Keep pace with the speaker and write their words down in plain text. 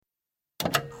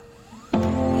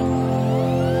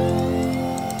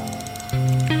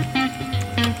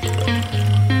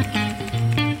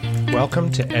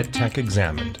Welcome to EdTech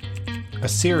Examined, a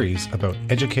series about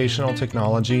educational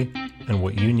technology and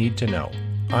what you need to know.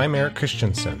 I'm Eric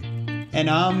Christensen. And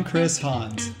I'm Chris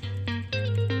Hans. Yeah,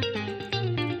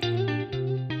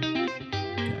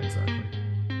 exactly.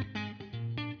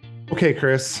 Okay,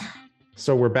 Chris.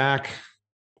 So we're back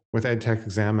with EdTech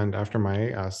Examined after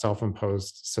my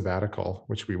self-imposed sabbatical,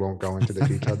 which we won't go into the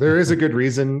detail. There is a good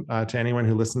reason to anyone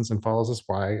who listens and follows us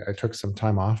why I took some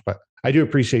time off, but I do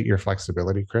appreciate your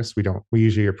flexibility, Chris. We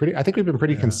usually are I think we've been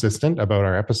pretty consistent about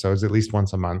our episodes, at least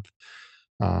once a month.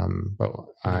 But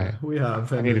we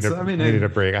have. I needed a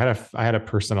break. I had a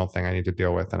personal thing I need to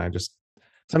deal with, and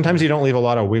sometimes you don't leave a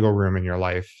lot of wiggle room in your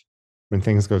life when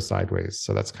things go sideways.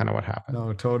 So that's kind of what happened.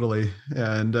 No, totally.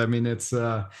 And I mean, it's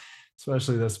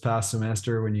especially this past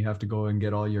semester when you have to go and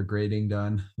get all your grading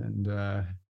done, and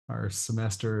our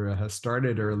semester has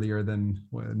started earlier than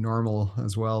normal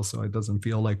as well, so it doesn't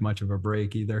feel like much of a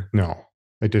break either. No,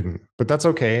 it didn't, but that's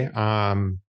okay.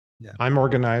 I'm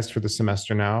organized for the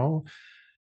semester now.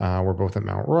 We're both at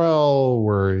Mount Royal.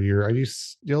 Are you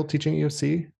still teaching at U of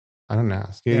C? I don't know.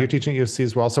 Yeah, you're teaching at U of C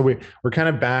as well. So we're kind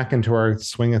of back into our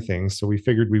swing of things. So we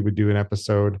figured we would do an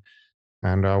episode,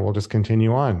 and we'll just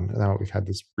continue on now that we've had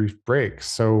this brief break.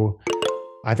 So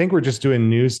I think we're just doing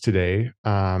news today,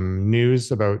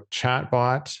 news about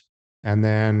chatbot, and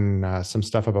then some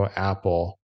stuff about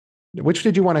Apple. Which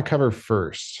did you want to cover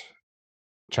first?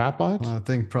 Chatbot? Well, I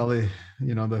think probably,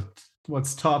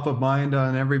 what's top of mind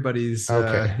on everybody's,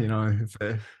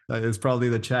 is probably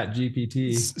the Chat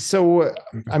GPT. So,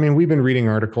 I mean, we've been reading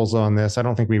articles on this. I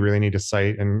don't think we really need to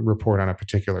cite and report on a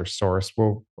particular source.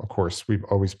 Well, of course, we've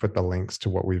always put the links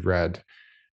to what we've read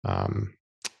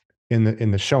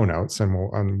in the show notes,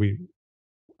 and we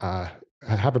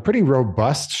have a pretty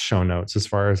robust show notes as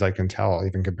far as I can tell,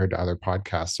 even compared to other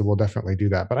podcasts. So we'll definitely do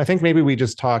that. But I think maybe we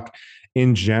just talk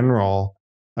in general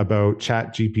about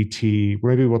Chat GPT.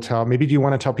 Maybe do you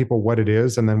want to tell people what it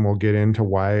is, and then we'll get into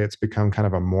why it's become kind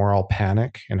of a moral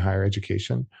panic in higher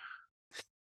education?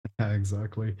 Yeah,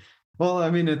 exactly. Well,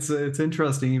 I mean, it's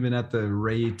interesting even at the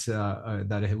rate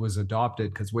that it was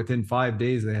adopted, because within 5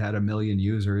 days they had 1 million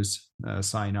users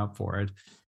sign up for it.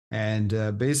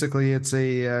 And basically it's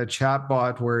a chat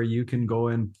bot where you can go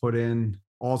and put in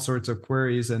all sorts of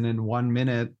queries, and in 1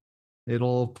 minute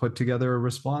it'll put together a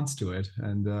response to it.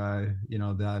 And the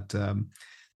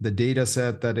data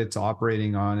set that it's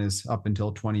operating on is up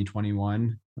until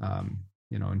 2021.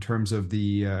 In terms of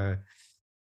the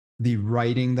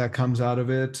writing that comes out of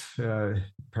it,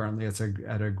 apparently it's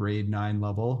at a grade 9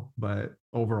 level, but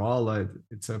overall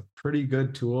it's a pretty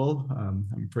good tool.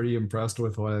 I'm pretty impressed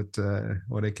with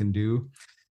what it can do.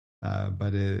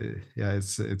 But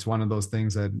it's one of those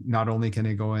things that not only can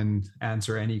it go and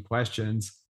answer any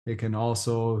questions, it can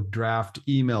also draft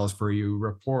emails for you,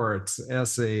 reports,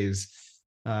 essays.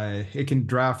 It can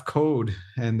draft code,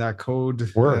 and that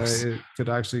code works. It could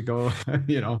actually go,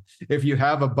 if you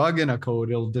have a bug in a code,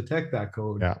 it'll detect that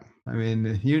code. Yeah. I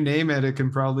mean, you name it, it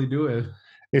can probably do it.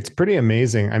 It's pretty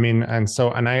amazing. I mean, and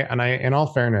I, in all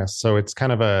fairness, so it's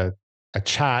kind of a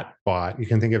chat bot. You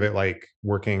can think of it like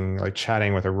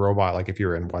chatting with a robot, like if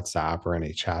you're in WhatsApp or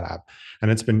any chat app.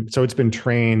 And it's been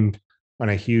trained on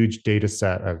a huge data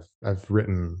set of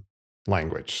written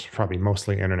language, probably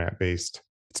mostly internet based.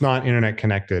 It's not internet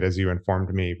connected, as you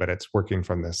informed me, but it's working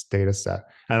from this data set.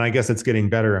 And I guess it's getting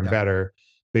better and better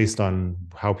based on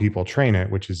how people train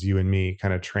it, which is you and me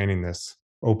kind of training this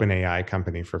OpenAI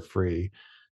company for free.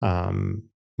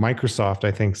 Microsoft,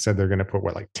 I think, said they're going to put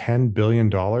 $10 billion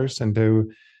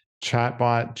into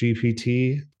chatbot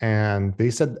GPT. And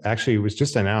they said, actually, it was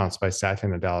just announced by Satya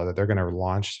Nadella that they're going to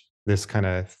launch this kind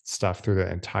of stuff through the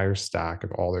entire stack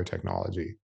of all their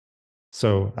technology.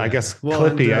 So I guess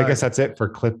Clippy, I guess that's it for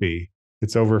Clippy.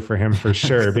 It's over for him for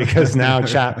sure, because now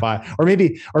chatbot, or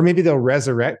maybe they'll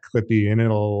resurrect Clippy and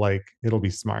it'll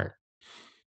be smart.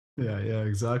 Yeah,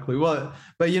 exactly. Well,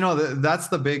 but that's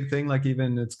the big thing. Like,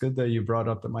 even it's good that you brought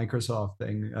up the Microsoft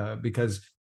thing, because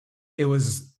it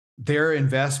was their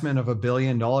investment of $1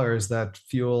 billion that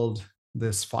fueled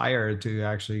this fire to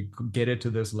actually get it to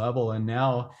this level. And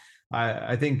now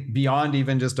I think beyond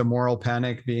even just a moral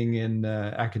panic being in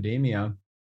academia,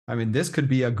 I mean, this could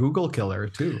be a Google killer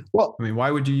too. Well, I mean, why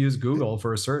would you use Google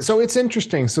for a search? So it's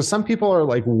interesting. So some people are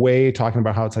way talking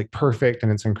about how it's perfect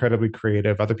and it's incredibly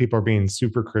creative. Other people are being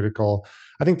super critical.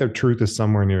 I think the truth is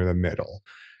somewhere near the middle.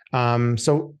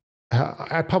 So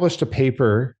I published a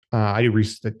paper. I do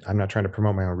research. I'm not trying to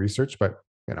promote my own research, but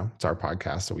it's our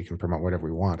podcast, so we can promote whatever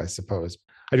we want, I suppose.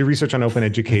 I do research on open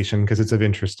education because it's of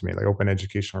interest to me, like open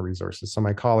educational resources. So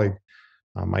my colleague,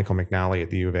 Michael McNally at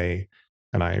the U of A,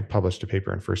 And I published a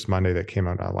paper in First Monday that came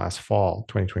out last fall,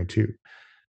 2022,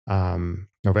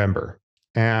 November.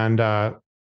 And,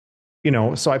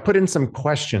 so I put in some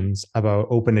questions about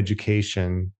open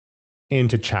education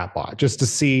into Chatbot just to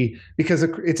see, because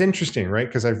it's interesting, right?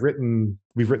 Because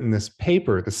we've written this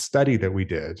paper, the study that we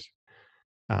did.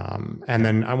 And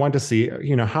then I wanted to see,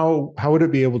 how would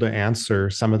it be able to answer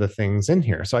some of the things in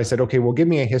here? So I said, okay, well, give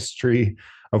me a history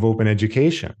of open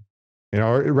education,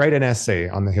 or write an essay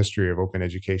on the history of open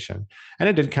education. And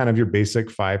it did kind of your basic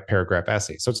 5-paragraph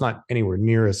essay. So it's not anywhere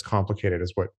near as complicated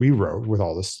as what we wrote with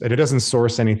all this. And it doesn't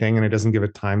source anything, and it doesn't give a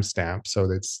timestamp.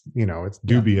 So it's, it's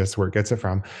dubious where it gets it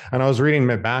from. And I was reading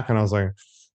it back and I was like,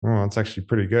 oh, it's actually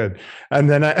pretty good. And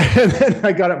then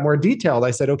I got it more detailed.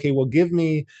 I said, okay, well, give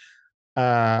me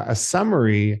a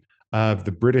summary of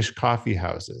the British coffee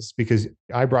houses, because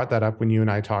I brought that up when you and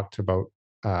I talked about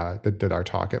did our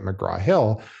talk at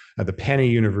McGraw-Hill at the Penny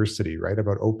University, right,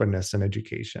 about openness and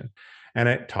education. And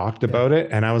it talked about it.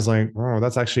 And I was like, oh,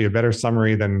 that's actually a better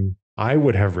summary than I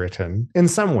would have written in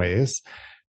some ways.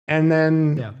 And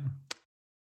then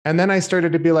I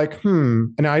started to be like,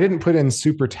 and I didn't put in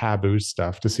super taboo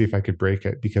stuff to see if I could break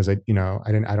it, because I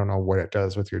don't know what it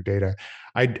does with your data.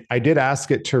 I did ask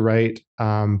it to write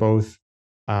both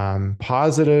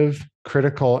positive,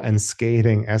 critical, and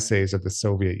scathing essays of the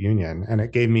Soviet Union. And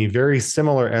it gave me very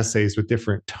similar essays with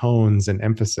different tones and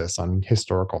emphasis on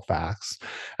historical facts.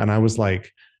 And I was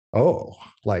like, oh,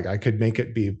 like I could make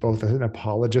it be both an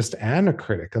apologist and a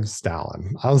critic of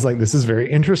Stalin. I was like, this is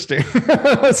very interesting.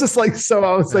 It's just like, so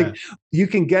I was like, you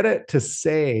can get it to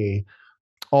say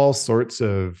all sorts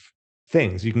of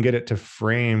things. You can get it to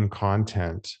frame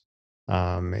content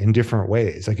in different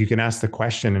ways. Like you can ask the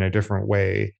question in a different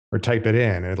way or type it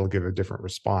in and it'll give a different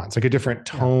response, like a different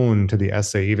tone to the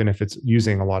essay, even if it's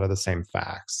using a lot of the same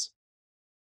facts.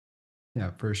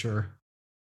 Yeah, for sure.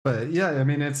 But yeah, I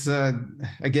mean, it's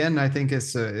again, I think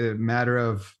it's a matter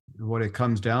of what it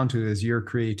comes down to is your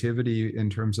creativity in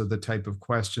terms of the type of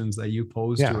questions that you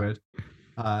pose to it.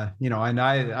 And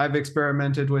I've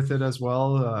experimented with it as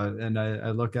well. And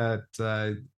I look at,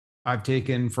 I've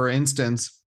taken, for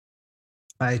instance,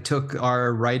 I took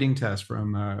our writing test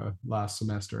from last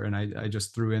semester, and I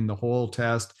just threw in the whole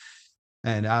test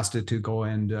and asked it to go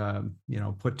and,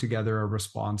 put together a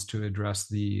response to address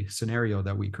the scenario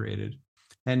that we created.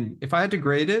 And if I had to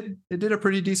grade it, it did a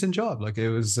pretty decent job. Like it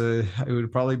was, it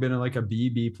would probably been like a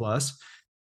B plus.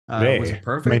 Was it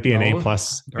perfect? Might be an A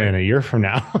plus in a year from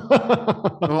now.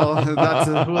 Well,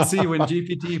 we'll see when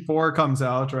GPT-4 comes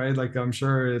out, right? Like I'm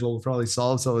sure it'll probably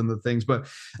solve some of the things. But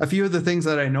a few of the things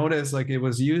that I noticed, like it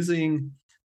was using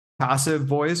passive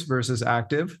voice versus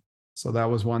active. So that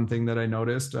was one thing that I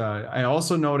noticed. I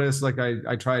also noticed, like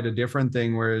I tried a different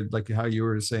thing where, like how you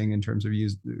were saying in terms of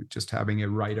just having it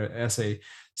write an essay.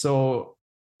 So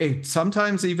it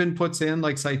sometimes even puts in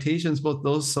like citations, but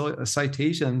those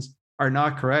citations are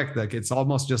not correct. Like it's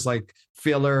almost just like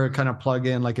filler kind of plug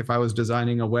in. Like if I was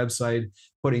designing a website,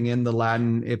 putting in the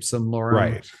Latin ipsum lorem,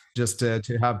 right, just to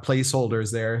have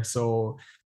placeholders there. So,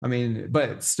 I mean,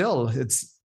 but still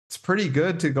it's pretty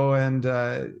good to go and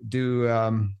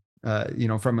do,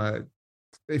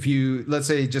 if you, let's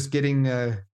say just getting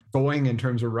going in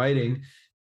terms of writing,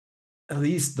 at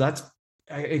least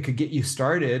it could get you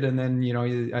started. And then,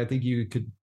 I think you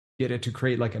could get it to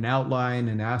create like an outline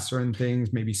and ask certain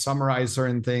things, maybe summarize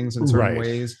certain things in certain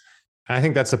ways. I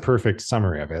think that's a perfect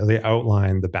summary of it. The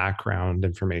outline, the background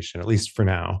information, at least for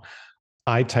now.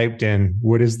 I typed in,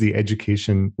 what is the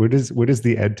education? What is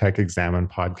the EdTech Examine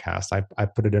podcast? I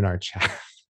put it in our chat.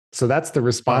 So that's the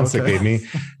response it gave me.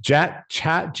 Chat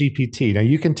GPT. Now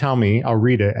you can tell me, I'll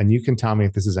read it and you can tell me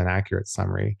if this is an accurate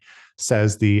summary.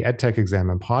 Says the EdTech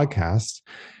Examine podcast,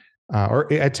 or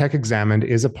EdTech Examined,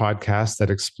 is a podcast that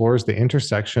explores the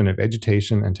intersection of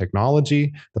education and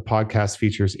technology. The podcast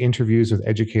features interviews with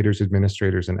educators,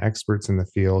 administrators, and experts in the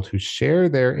field who share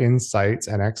their insights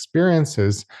and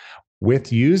experiences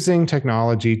with using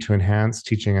technology to enhance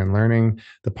teaching and learning.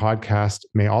 The podcast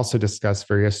may also discuss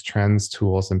various trends,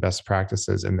 tools, and best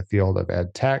practices in the field of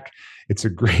ed tech. It's a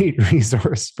great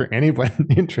resource for anyone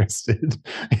interested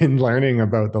in learning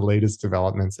about the latest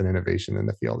developments and innovation in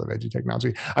the field of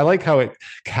edutechnology. I like how it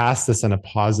casts this in a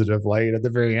positive light at the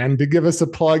very end to give us a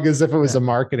plug as if it was a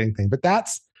marketing thing. But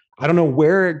I don't know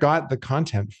where it got the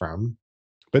content from,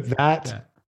 but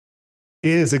that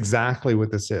is exactly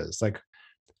what this is. Like,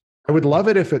 I would love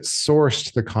it if it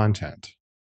sourced the content.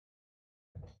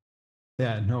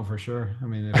 Yeah, no, for sure. I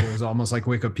mean, if it was almost like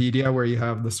Wikipedia where you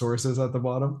have the sources at the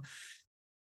bottom.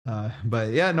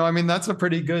 But yeah, no, I mean, that's a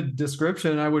pretty good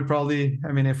description. I would probably,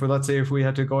 I mean, if we, let's say if we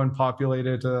had to go and populate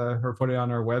it or put it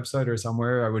on our website or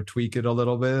somewhere, I would tweak it a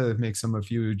little bit, make a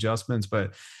few adjustments.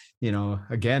 But,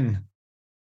 again,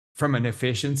 from an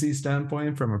efficiency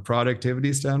standpoint, from a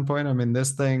productivity standpoint, I mean,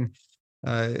 this thing,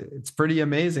 it's pretty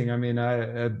amazing. I mean,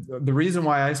 the reason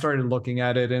why I started looking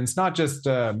at it, and it's not just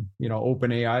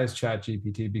OpenAI's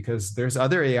ChatGPT, because there's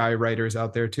other AI writers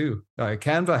out there too.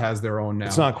 Canva has their own now.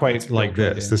 It's not quite like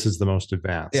this. This is the most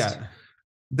advanced. Yeah,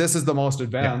 this is the most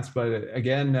advanced. Yeah. But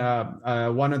again,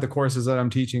 one of the courses that I'm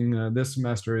teaching this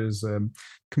semester is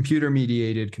computer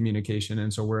mediated communication,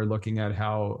 and so we're looking at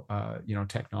how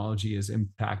technology is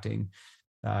impacting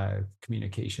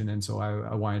communication. And so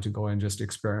I wanted to go and just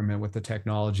experiment with the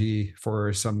technology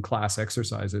for some class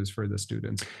exercises for the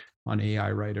students on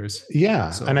AI writers. Yeah.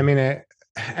 So, and I mean,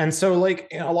 and so like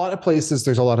in a lot of places,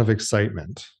 there's a lot of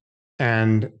excitement.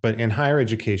 But in higher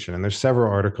education, and there's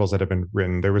several articles that have been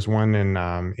written. There was one in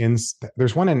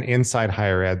there's one in Inside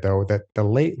Higher Ed, though, that the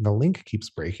link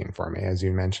keeps breaking for me, as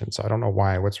you mentioned. So I don't know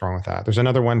why. What's wrong with that? There's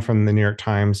another one from the New York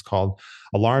Times called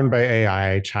 "Alarmed by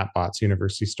AI Chatbots: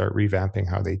 Universities Start Revamping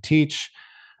How They Teach."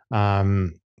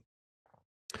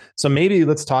 So maybe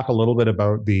let's talk a little bit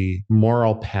about the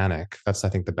moral panic. That's, I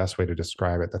think, the best way to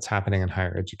describe it. That's happening in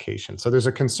higher education. So there's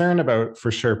a concern about, for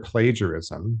sure,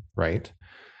 plagiarism, right?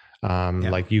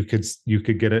 Like you could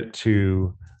get it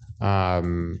to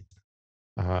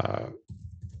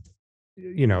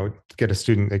get a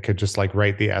student, they could just like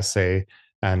write the essay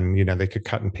and they could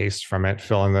cut and paste from it,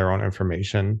 fill in their own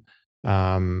information.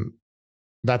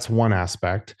 That's one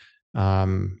aspect.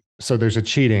 So there's a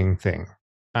cheating thing.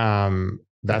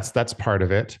 That's part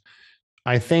of it.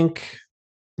 I think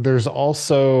there's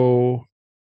also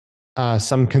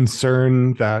some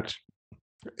concern that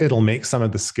it'll make some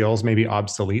of the skills maybe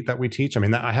obsolete that we teach. I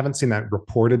mean, I haven't seen that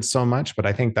reported so much, but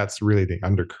I think that's really the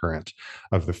undercurrent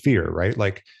of the fear, right?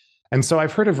 Like, and so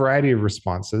I've heard a variety of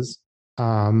responses.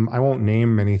 I won't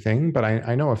name anything, but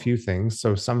I know a few things.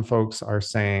 So some folks are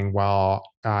saying, well,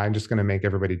 I'm just going to make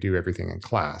everybody do everything in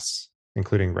class,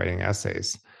 including writing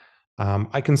essays.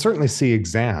 I can certainly see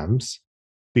exams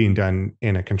being done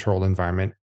in a controlled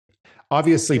environment.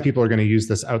 Obviously, people are going to use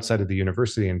this outside of the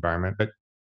university environment, but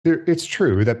it's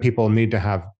true that people need to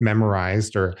have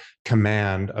memorized or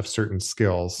command of certain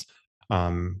skills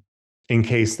in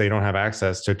case they don't have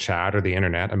access to chat or the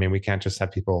internet. I mean, we can't just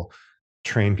have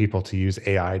train people to use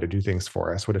AI to do things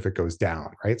for us. What if it goes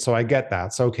down, right? So I get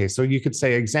that. So, okay, so you could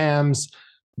say exams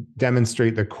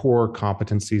demonstrate the core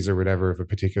competencies or whatever of a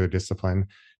particular discipline.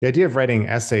 The idea of writing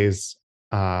essays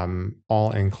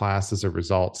all in class as a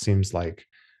result seems like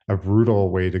a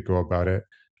brutal way to go about it.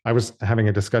 I was having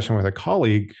a discussion with a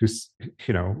colleague who's,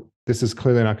 this is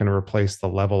clearly not going to replace the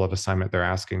level of assignment they're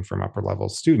asking from upper level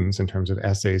students in terms of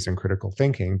essays and critical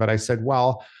thinking. But I said,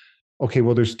 well, okay,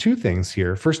 well, there's two things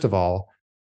here. First of all,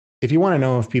 if you want to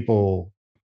know if people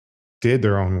did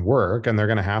their own work, and they're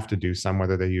going to have to do some,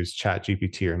 whether they use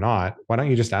ChatGPT or not, why don't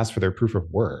you just ask for their proof of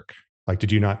work? Like,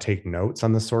 did you not take notes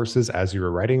on the sources as you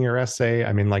were writing your essay?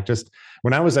 I mean, like, just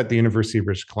when I was at the University of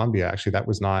British Columbia, actually, that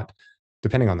was not,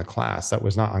 depending on the class, that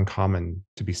was not uncommon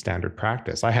to be standard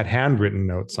practice. I had handwritten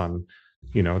notes on,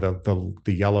 the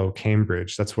yellow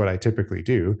Cambridge. That's what I typically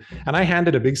do. And I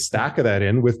handed a big stack of that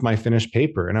in with my finished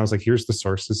paper. And I was like, here's the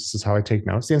sources. This is how I take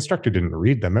notes. The instructor didn't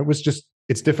read them. It was just,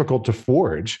 it's difficult to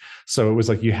forge. So it was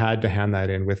like, you had to hand that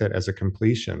in with it as a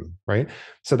completion, right?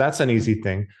 So that's an easy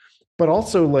thing. But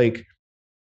also, like,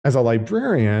 as a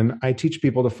librarian, I teach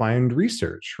people to find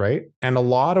research, right? And a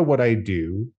lot of what I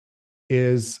do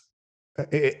is,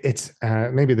 it's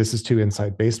maybe this is too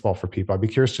inside baseball for people. I'd be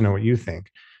curious to know what you think.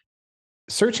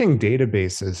 Searching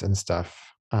databases and stuff,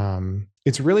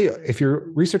 it's really, if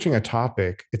you're researching a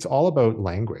topic, it's all about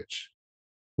language.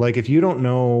 Like, if you don't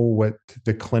know what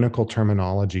the clinical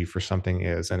terminology for something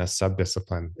is in a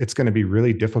subdiscipline, it's going to be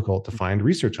really difficult to find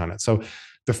research on it. So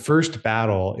the first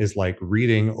battle is like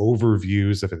reading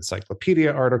overviews of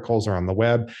encyclopedia articles or on the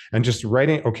web and just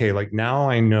writing, okay, like, now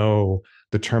I know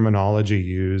the terminology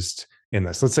used in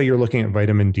this. Let's say you're looking at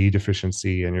vitamin D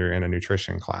deficiency and you're in a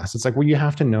nutrition class. It's like, well, you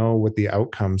have to know what the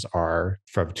outcomes are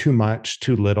from too much,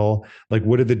 too little. Like,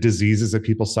 what are the diseases that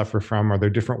people suffer from? Are there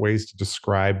different ways to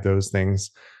describe those things?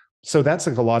 So that's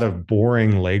like a lot of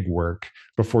boring legwork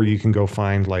before you can go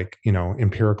find, like,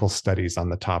 empirical studies on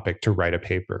the topic to write a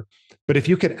paper. But if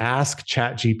you could ask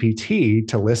ChatGPT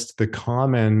to list the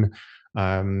common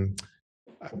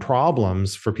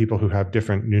problems for people who have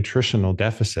different nutritional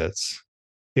deficits,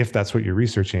 if that's what you're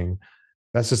researching,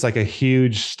 that's just like a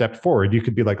huge step forward. You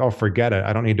could be like, oh, forget it.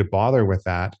 I don't need to bother with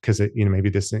that because it, maybe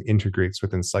this integrates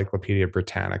with Encyclopedia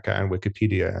Britannica and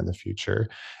Wikipedia in the future.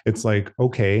 It's like,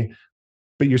 okay,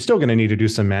 but you're still going to need to do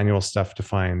some manual stuff to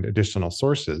find additional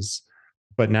sources.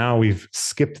 But now we've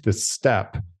skipped this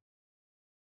step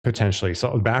potentially.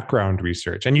 So background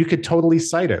research, and you could totally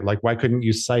cite it. Like, why couldn't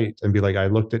you cite and be like, I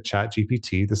looked at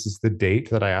ChatGPT. This is the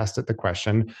date that I asked it the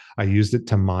question. I used it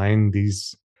to mine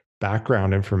these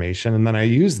background information, and then I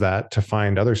use that to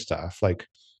find other stuff. Like,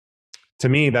 to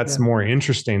me, that's more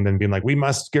interesting than being like, we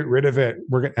must get rid of it.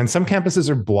 And some campuses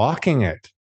are blocking it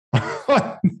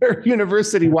on their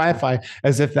university Wi-Fi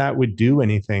as if that would do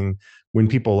anything when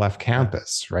people left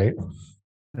campus, right?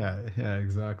 Yeah,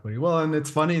 exactly. Well, and it's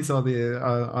funny. So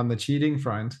on the cheating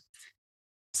front,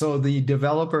 so the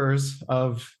developers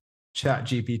of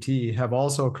ChatGPT have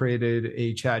also created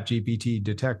a ChatGPT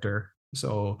detector.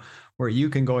 So where you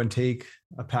can go and take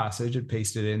a passage and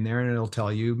paste it in there, and it'll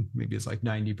tell you, maybe it's like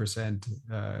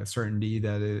 90% certainty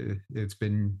that it's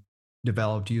been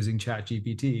developed using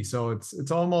ChatGPT. So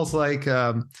it's almost like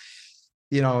the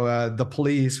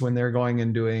police when they're going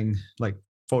and doing like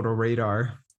photo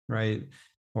radar, right?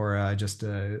 Or just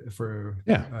for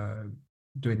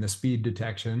doing the speed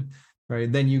detection,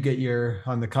 right? Then you get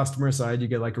on the customer side, you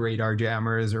get like radar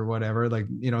jammers or whatever. Like,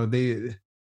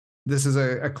 this is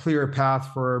a clear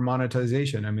path for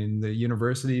monetization. I mean, the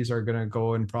universities are going to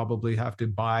go and probably have to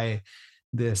buy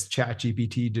this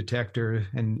ChatGPT detector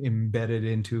and embed it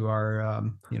into our,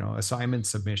 assignment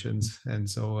submissions. And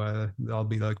so they'll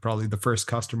be like probably the first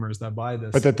customers that buy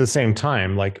this. But at the same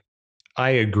time, like,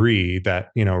 I agree that,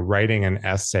 writing an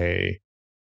essay,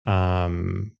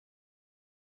 so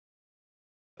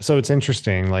it's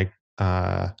interesting, like,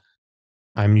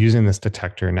 I'm using this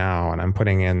detector now and I'm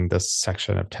putting in this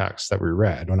section of text that we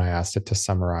read when I asked it to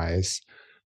summarize,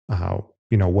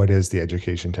 what is the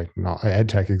education technology,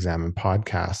 EdTech exam and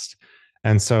podcast.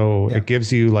 And so it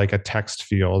gives you like a text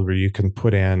field where you can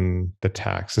put in the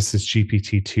text. This is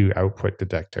GPT-2 output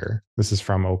detector. This is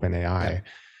from OpenAI. Yeah.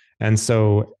 And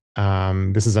so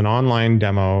this is an online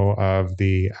demo of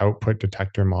the output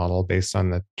detector model based on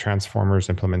the Transformers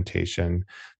implementation.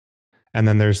 And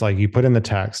then there's like, you put in the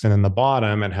text, and in the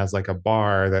bottom, it has like a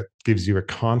bar that gives you a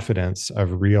confidence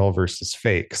of real versus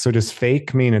fake. So does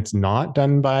fake mean it's not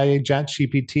done by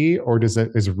ChatGPT, or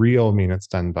is real mean it's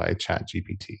done by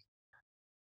ChatGPT?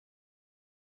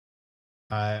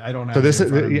 I don't have so this it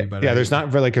in front of me, but there's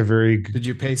not like a very. Did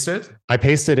you paste it? I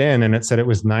pasted in, and it said it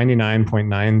was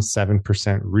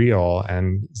 99.97% real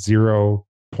and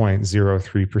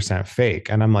 0.03% fake.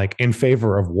 And I'm like, in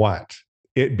favor of what?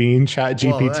 It being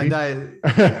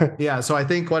ChatGPT. So I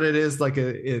think what it is, like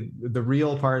the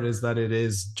real part is that it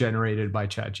is generated by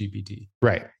ChatGPT.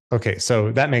 Right. Okay.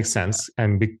 So that makes sense. Yeah.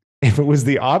 And if it was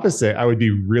the opposite, I would be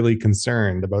really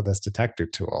concerned about this detector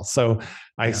tool. So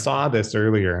I saw this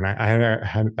earlier, and I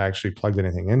hadn't actually plugged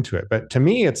anything into it. But to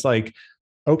me, it's like,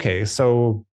 okay,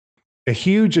 so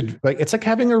it's like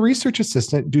having a research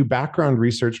assistant do background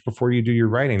research before you do your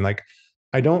writing. Like,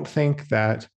 I don't think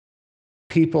that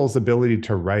people's ability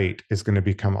to write is going to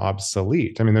become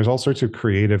obsolete. I mean, there's all sorts of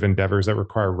creative endeavors that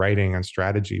require writing and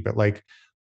strategy, but like,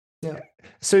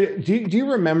 So do you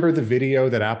remember the video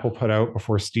that Apple put out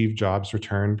before Steve Jobs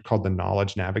returned called The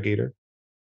Knowledge Navigator?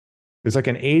 There's like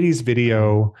an 80s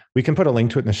video. We can put a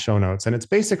link to it in the show notes. And it's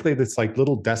basically this like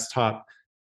little desktop,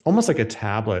 almost like a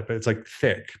tablet, but it's like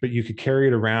thick, but you could carry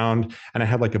it around. And I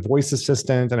had like a voice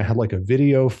assistant, and I had like a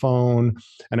video phone.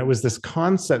 And it was this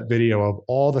concept video of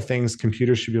all the things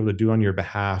computers should be able to do on your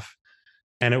behalf.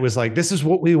 And it was like, this is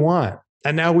what we want.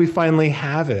 And now we finally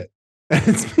have it. And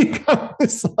it's become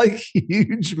this like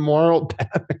huge moral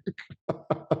panic.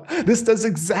 This does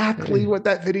exactly what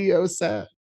that video said.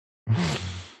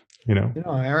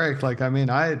 Eric, like, I mean,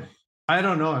 I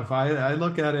don't know if I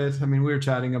look at it. I mean, we were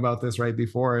chatting about this right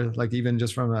before, like even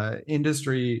just from an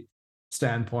industry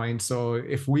standpoint. So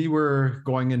if we were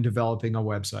going and developing a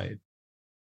website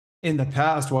in the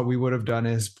past, what we would have done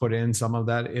is put in some of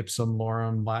that ipsum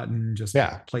lorem Latin, just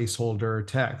placeholder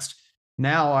text.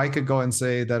 Now I could go and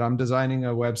say that I'm designing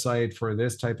a website for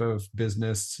this type of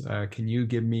business. Can you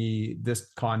give me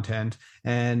this content?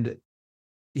 And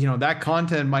that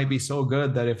content might be so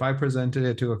good that if I presented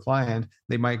it to a client,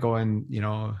 they might go and,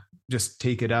 just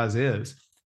take it as is.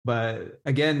 But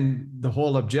again, the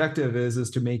whole objective is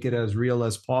to make it as real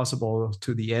as possible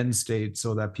to the end state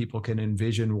so that people can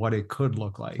envision what it could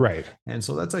look like. Right. And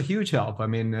so that's a huge help. I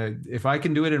mean, if I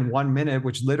can do it in 1 minute,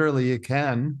 which literally it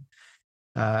can,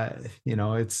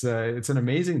 it's an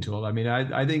amazing tool. I mean,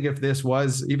 I think if this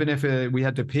was, even if we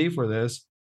had to pay for this,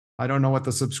 I don't know what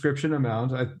the subscription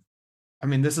amount, I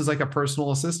mean, this is like a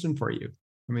personal assistant for you.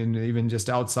 I mean, even just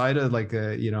outside of like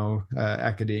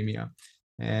academia.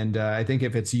 And I think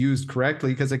if it's used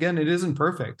correctly, because again, it isn't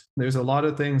perfect. There's a lot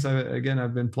of things. Again,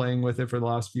 I've been playing with it for the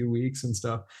last few weeks and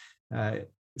stuff. Uh,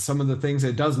 some of the things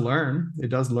it does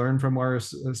learn from our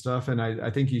stuff. And I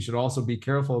think you should also be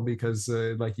careful because,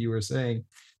 like you were saying,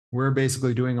 we're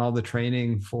basically doing all the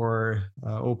training for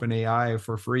OpenAI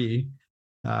for free.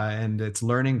 And it's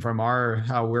learning from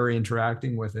how we're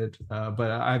interacting with it.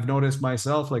 But I've noticed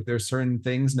myself, like there's certain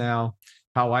things now,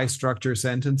 how I structure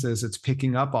sentences, it's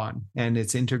picking up on and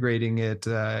it's integrating it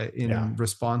in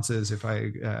responses. If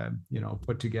I,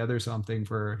 put together something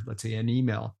for, let's say, an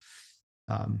email.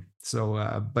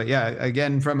 But yeah,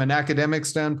 again, from an academic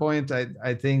standpoint,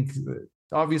 I think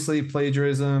obviously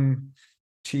plagiarism,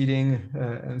 cheating,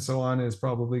 and so on is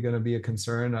probably going to be a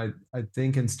concern. I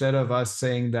think instead of us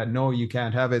saying that, no, you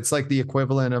can't have it, it's like the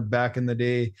equivalent of back in the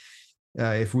day.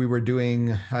 If we were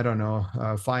doing, I don't know,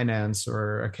 finance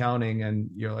or accounting and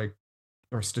you're like,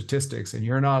 or statistics, and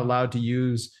you're not allowed to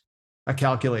use a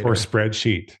calculator or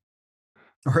spreadsheet.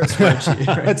 Or a spreadsheet.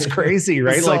 Right? That's crazy,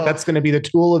 right? So, like that's going to be the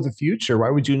tool of the future. Why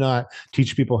would you not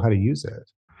teach people how to use it?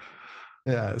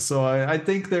 Yeah, so I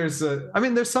think there's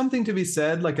something to be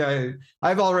said. Like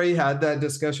I've already had that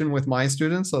discussion with my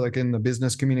students. So like in the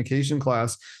business communication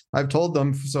class, I've told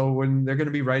them, so when they're going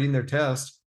to be writing their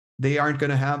test, they aren't going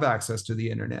to have access to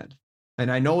the internet.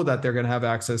 And I know that they're going to have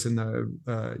access in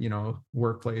the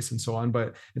workplace and so on,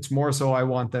 but it's more so I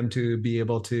want them to be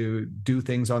able to do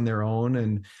things on their own,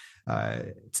 and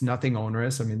it's nothing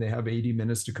onerous. I mean, they have 80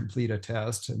 minutes to complete a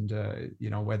test, and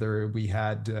whether we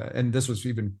had, and this was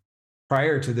even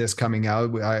prior to this coming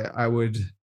out, I would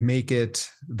make it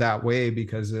that way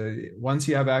because once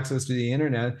you have access to the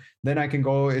internet, then I can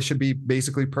go. It should be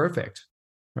basically perfect,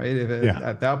 right?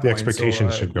 At that point, the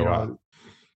expectations should go up.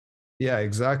 Yeah,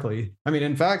 exactly. I mean,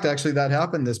 in fact, actually, that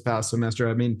happened this past semester.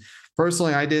 I mean,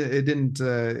 personally,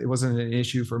 it wasn't an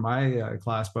issue for my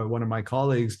class, but one of my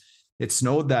colleagues, it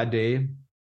snowed that day. It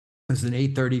was an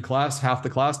 8:30 class. Half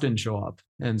the class didn't show up.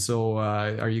 And so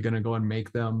are you going to go and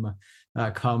make them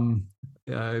come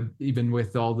even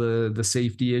with all the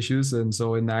safety issues? And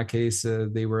so in that case,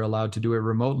 they were allowed to do it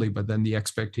remotely, but then the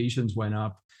expectations went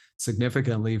up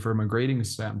significantly from a grading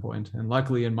standpoint. And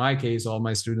luckily, in my case, all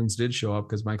my students did show up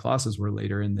because my classes were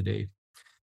later in the day.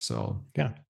 So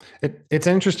yeah, it's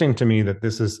interesting to me that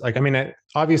this is like, I mean,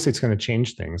 obviously it's going to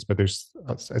change things, but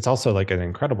it's also like an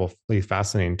incredibly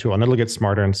fascinating tool, and it'll get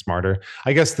smarter and smarter.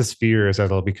 I guess this fear is that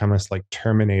it'll become this like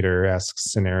Terminator-esque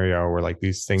scenario where like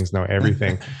these things know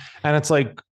everything. And it's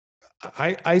like,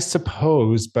 I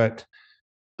suppose, but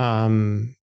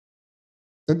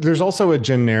there's also a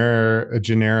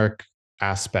generic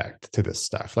aspect to this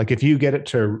stuff. Like if you get it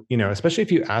to, especially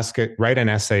if you ask it, write an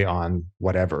essay on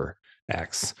whatever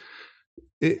X,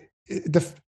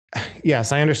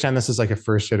 yes, I understand this is like a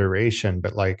first iteration,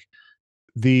 but like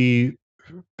the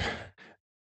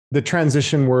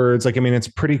transition words, like, I mean, it's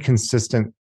pretty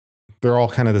consistent. They're all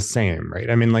kind of the same, right?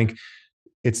 I mean, like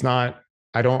it's not,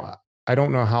 I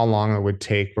don't know how long it would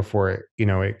take before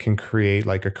it can create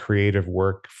like a creative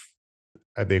work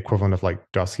at the equivalent of like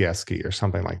Dostoevsky or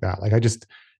something like that. Like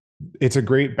it's a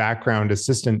great background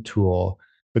assistant tool,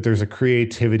 but there's a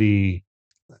creativity,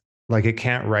 like it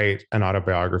can't write an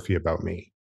autobiography about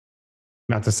me.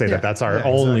 Not to say that that's our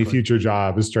only future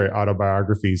job is to write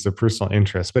autobiographies of personal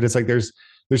interest, but it's like there's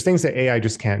things that AI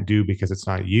just can't do because it's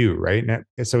not you, right?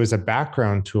 And so as a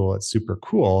background tool, it's super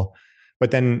cool.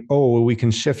 But then, we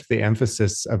can shift the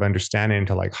emphasis of understanding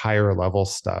to like higher level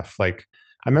stuff. Like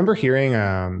I remember hearing,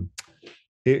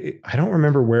 I don't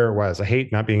remember where it was. I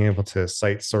hate not being able to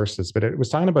cite sources, but it was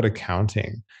talking about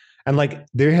accounting. And like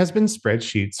there has been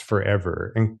spreadsheets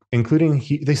forever, including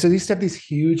they used to have these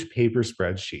huge paper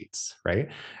spreadsheets, right?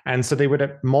 And so they would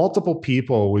have multiple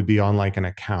people would be on like an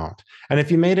account. And if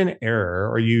you made an error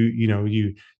or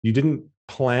you didn't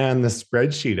plan the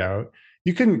spreadsheet out,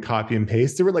 you couldn't copy and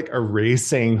paste. They were like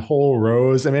erasing whole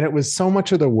rows. I mean, it was so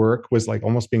much of the work was like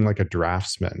almost being like a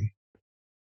draftsman.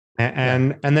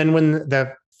 And then when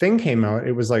that thing came out,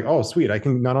 it was like, oh, sweet. I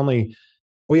can not only,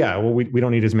 we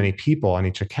don't need as many people on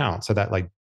each account. So that like,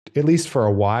 at least for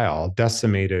a while,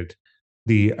 decimated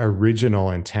the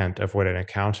original intent of what an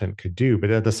accountant could do.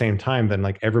 But at the same time, then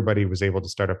like everybody was able to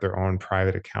start up their own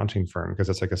private accounting firm because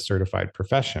it's like a certified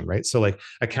profession, right? So like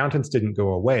accountants didn't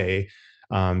go away.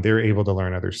 They were able to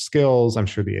learn other skills. I'm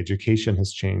sure the education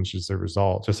has changed as a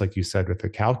result, just like you said with the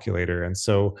calculator. And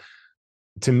so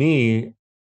to me,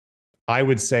 I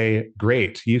would say,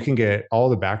 great, you can get all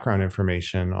the background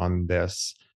information on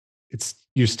this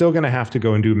you're still going to have to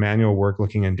go and do manual work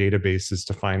looking in databases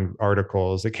to find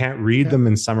articles. It can't read them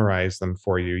and summarize them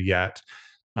for you yet.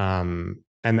 And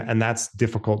that's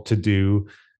difficult to do.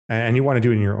 And you want to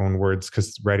do it in your own words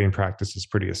because writing practice is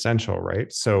pretty essential,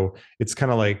 right? So it's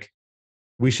kind of like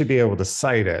we should be able to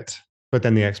cite it, but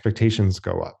then the expectations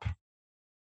go up.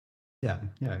 Yeah,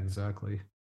 exactly.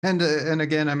 And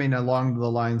again, I mean, along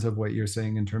the lines of what you're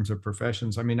saying in terms of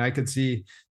professions, I mean, I could see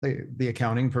the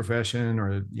accounting profession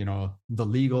or, the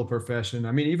legal profession.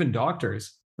 I mean, even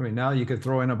doctors. I mean, now you could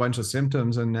throw in a bunch of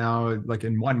symptoms and now like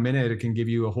in 1 minute, it can give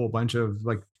you a whole bunch of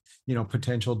like,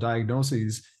 potential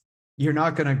diagnoses. You're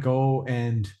not going to go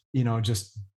and,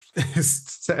 just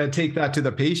take that to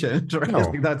the patient, right?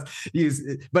 No.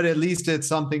 But at least it's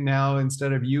something now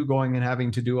instead of you going and having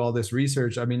to do all this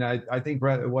research. I mean, I think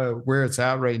where it's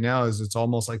at right now is it's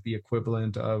almost like the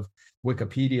equivalent of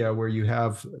Wikipedia, where you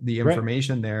have the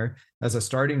information there as a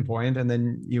starting point, and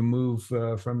then you move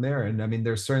from there. And I mean,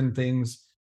 there's certain things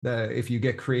that if you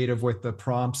get creative with the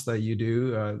prompts that you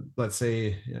do, let's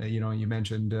say, you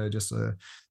mentioned just a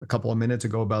couple of minutes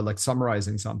ago about like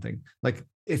summarizing something. Like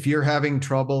if you're having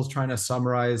troubles trying to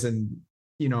summarize and,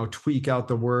 tweak out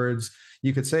the words,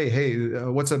 you could say, hey,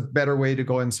 what's a better way to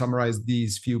go and summarize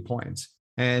these few points?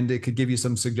 And it could give you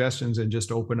some suggestions and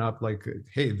just open up like,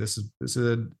 hey, this is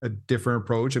a different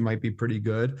approach. It might be pretty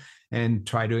good, and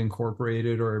try to incorporate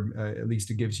it, or at least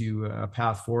it gives you a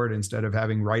path forward instead of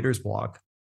having writer's block.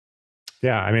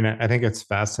 Yeah. I mean, I think it's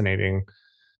fascinating.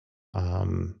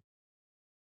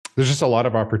 There's just a lot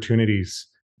of opportunities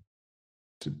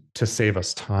to save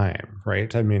us time,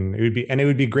 right? I mean, it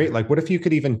would be great. Like, what if you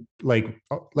could even like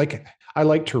I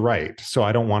like to write, so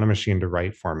I don't want a machine to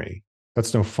write for me.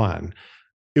 That's no fun.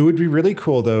 It would be really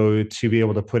cool though to be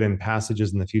able to put in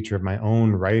passages in the future of my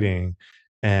own writing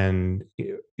and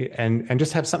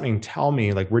just have something tell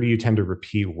me like, where do you tend to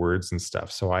repeat words and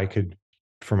stuff, so I could,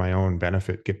 for my own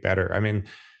benefit, get better. I mean,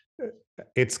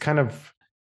 it's kind of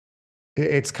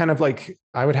like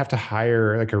I would have to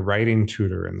hire like a writing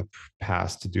tutor in the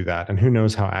past to do that. And who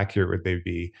knows how accurate would they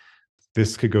be?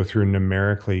 This could go through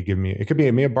numerically, it could be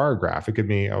a bar graph. It could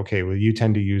be, okay, well, you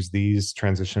tend to use these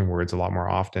transition words a lot more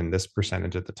often, this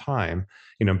percentage at the time.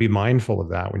 Be mindful of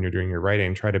that when you're doing your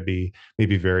writing. Try to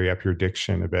maybe vary up your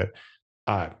diction a bit.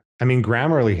 I mean,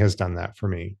 Grammarly has done that for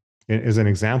me as an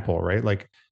example, right? Like,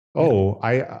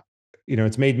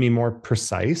 it's made me more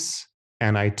precise,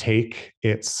 and I take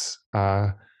its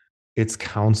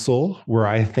counsel where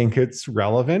I think it's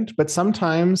relevant. But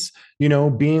sometimes, you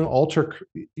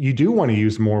do want to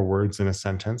use more words in a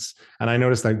sentence. And I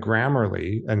noticed that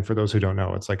Grammarly, and for those who don't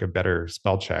know, it's like a better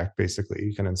spell check. Basically,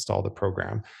 you can install the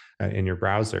program in your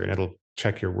browser and it'll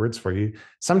check your words for you.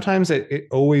 Sometimes it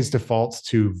always defaults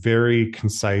to very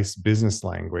concise business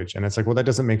language. And it's like, well, that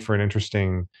doesn't make for an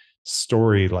interesting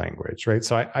story language, right?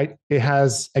 So it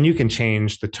has, and you can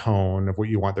change the tone of what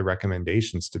you want the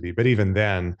recommendations to be. But even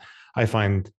then, I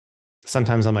find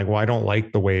sometimes I'm like, well, I don't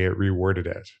like the way it reworded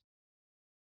it.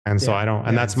 And so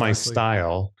that's my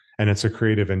style, and it's a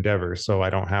creative endeavor. So I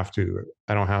don't have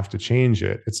to change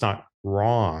it. It's not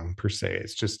wrong per se.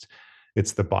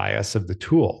 It's the bias of the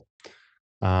tool.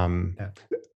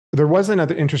 There was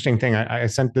another interesting thing. I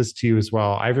sent this to you as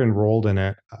well. I've enrolled in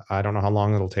it. I don't know how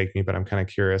long it'll take me, but I'm kind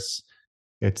of curious.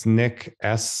 It's Nick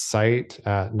S site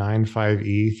at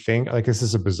 95E thing. Like, this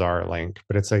is a bizarre link,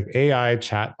 but it's like AI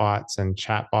chatbots and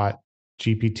chatbot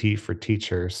GPT for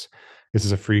teachers. This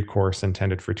is a free course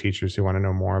intended for teachers who want to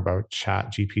know more about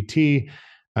Chat GPT,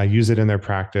 use it in their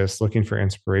practice, looking for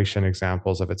inspiration,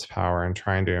 examples of its power, and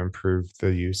trying to improve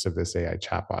the use of this AI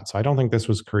chatbot. So I don't think this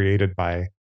was created by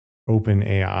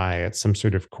OpenAI. It's some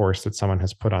sort of course that someone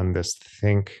has put on this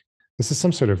This is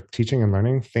some sort of teaching and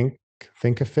learning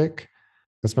Thinkific.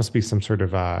 This must be some sort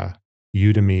of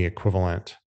Udemy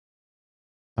equivalent.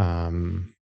 So,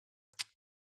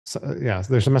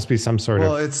 there must be some sort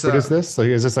of. What is this? Like,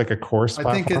 is this like a course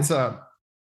platform? I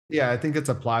think it's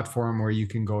a platform where you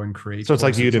can go and create. So it's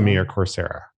like Udemy or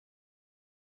Coursera.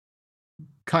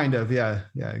 Kind of, yeah,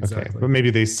 exactly. Okay, but maybe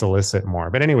they solicit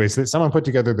more. But anyways, someone put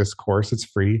together this course. It's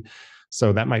free.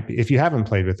 So that might be, if you haven't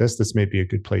played with this may be a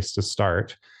good place to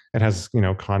start. It has,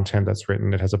 content that's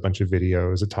written. It has a bunch of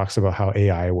videos. It talks about how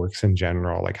AI works in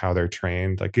general, like how they're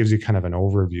trained, like gives you kind of an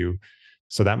overview.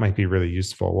 So that might be really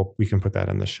useful. We can put that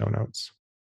in the show notes.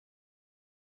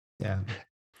 Yeah.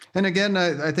 And again,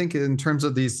 I think in terms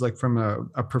of these, like from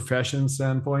a profession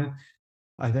standpoint,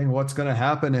 I think what's going to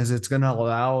happen is it's going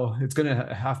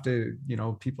to have to,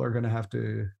 people are going to have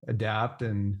to adapt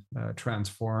and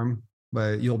transform,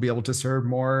 but you'll be able to serve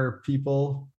more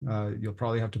people. You'll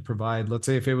probably have to provide, let's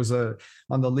say if it was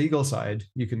on the legal side,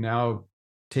 you can now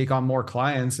take on more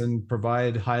clients and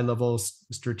provide high level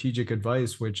strategic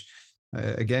advice, which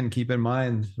again, keep in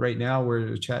mind right now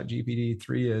where Chat GPT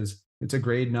 3 is, it's a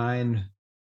grade 9,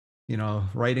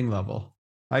 writing level.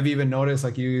 I've even noticed,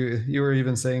 like you were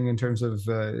even saying in terms of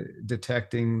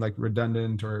detecting like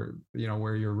redundant or,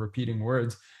 where you're repeating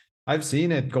words. I've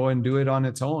seen it go and do it on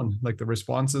its own. Like the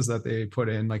responses that they put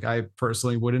in, like I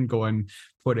personally wouldn't go and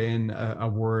put in a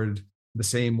word, the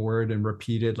same word, and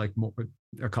repeat it like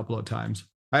a couple of times.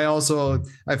 I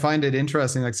find it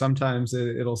interesting. Like sometimes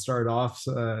it'll start off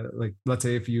like, let's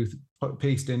say if you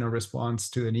paste in a response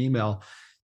to an email,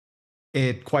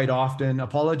 it quite often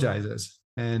apologizes.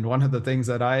 And one of the things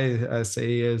that I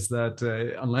say is that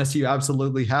unless you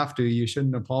absolutely have to, you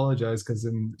shouldn't apologize, because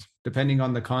depending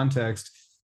on the context,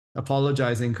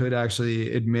 apologizing could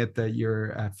actually admit that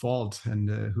you're at fault, and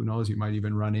who knows, you might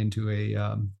even run into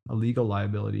a legal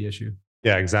liability issue.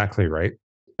 Yeah, exactly right.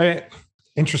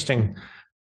 Interesting.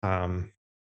 Yeah,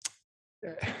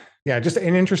 just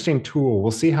an interesting tool.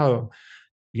 We'll see how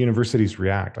universities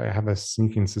react. I have a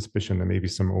sneaking suspicion there may be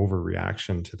some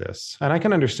overreaction to this, and I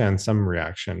can understand some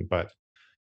reaction, but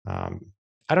I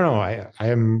don't know. I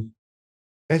am.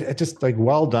 It just like,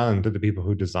 well done to the people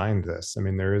who designed this. I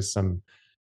mean, there is some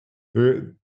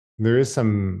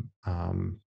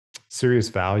serious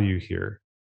value here,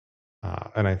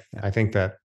 and I think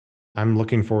that I'm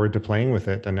looking forward to playing with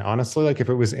it. And honestly, like if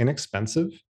it was inexpensive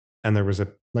and there was a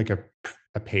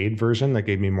paid version that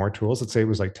gave me more tools, let's say it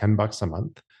was like $10 a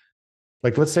month.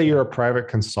 Like, let's say you're a private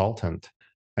consultant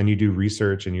and you do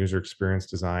research and user experience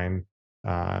design.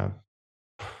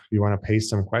 You want to paste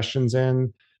some questions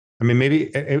in. I mean,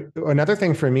 maybe another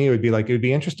thing for me would be like, it would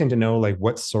be interesting to know like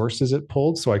what sources it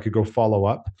pulled, so I could go follow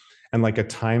up and like a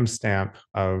timestamp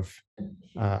of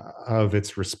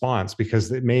its response,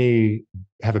 because it may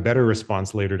have a better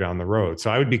response later down the road.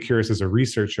 So I would be curious as a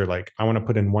researcher, like I want to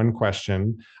put in one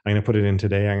question, I'm going to put it in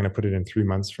today, I'm going to put it in 3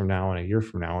 months from now and a year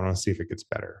from now, I want to see if it gets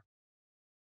better.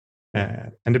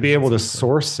 And to be able to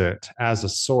source it as a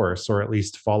source, or at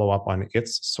least follow up on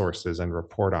its sources and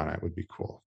report on it, would be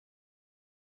cool.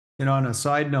 On a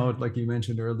side note, like you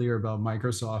mentioned earlier about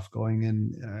Microsoft going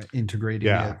and integrating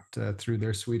it through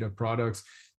their suite of products.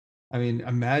 I mean,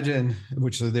 imagine,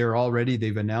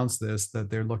 they've announced this, that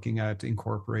they're looking at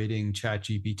incorporating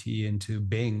ChatGPT into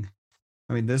Bing.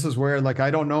 I mean, this is where, like,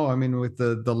 I don't know. I mean, with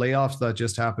the layoffs that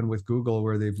just happened with Google,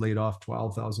 where they've laid off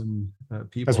 12,000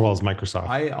 people. As well as Microsoft.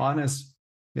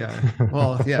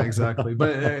 Well, yeah, exactly.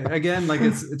 But again, like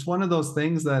it's one of those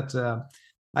things that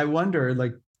I wonder,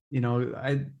 like,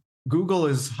 Google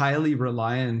is highly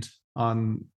reliant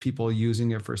on people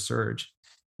using it for search.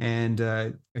 And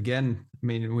again, I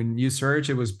mean, when you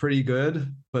search, it was pretty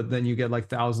good, but then you get like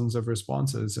thousands of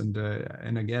responses. And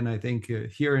again, I think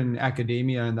here in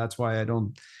academia, and that's why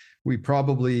we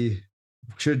probably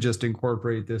should just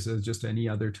incorporate this as just any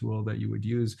other tool that you would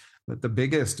use. But the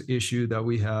biggest issue that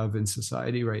we have in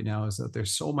society right now is that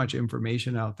there's so much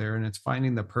information out there, and it's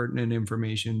finding the pertinent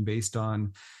information based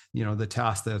on, the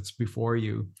task that's before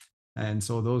you. And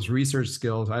so those research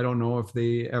skills, I don't know if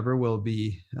they ever will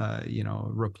be,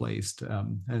 replaced.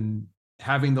 And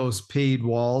having those paid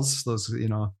walls,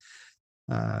 all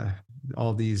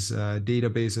these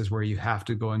databases where you have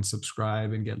to go and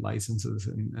subscribe and get licenses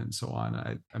and so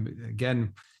on. I mean,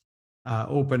 again,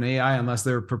 OpenAI, unless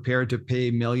they're prepared to pay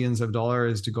millions of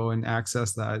dollars to go and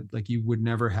access that, like you would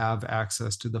never have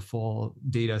access to the full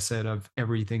data set of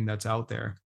everything that's out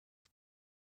there.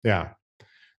 Yeah.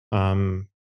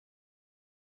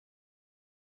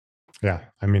 Yeah,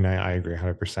 I mean, I agree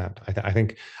 100%. I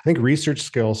think research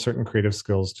skills, certain creative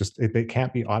skills, just they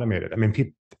can't be automated. I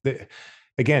mean,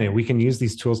 again, we can use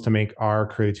these tools to make our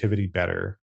creativity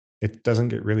better. It doesn't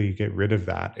get rid of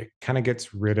that. It kind of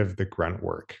gets rid of the grunt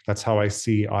work. That's how I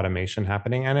see automation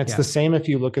happening. And it's the same if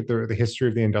you look at the history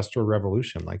of the Industrial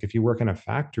Revolution. Like if you work in a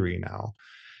factory now,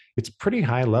 it's pretty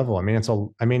high level.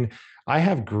 I mean, I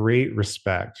have great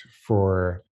respect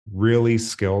for really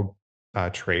skilled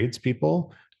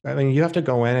tradespeople. I mean, you have to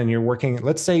go in and you're working,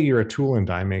 let's say you're a tool and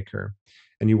die maker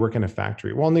and you work in a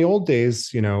factory. Well, in the old days,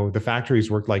 the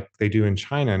factories worked like they do in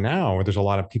China now, where there's a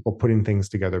lot of people putting things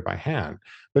together by hand.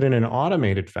 But in an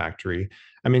automated factory,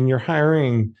 I mean, you're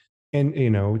hiring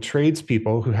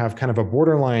tradespeople who have kind of a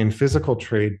borderline physical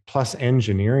trade plus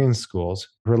engineering schools,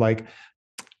 who are like,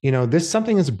 this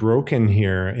something is broken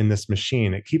here in this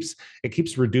machine. It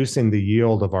keeps reducing the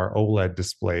yield of our OLED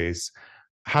displays.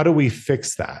 How do we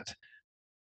fix that?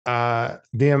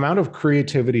 the amount of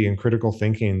creativity and critical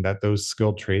thinking that those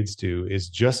skilled trades do is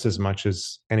just as much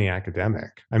as any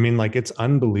academic. I mean, like, it's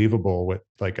unbelievable what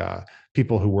like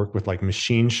people who work with like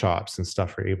machine shops and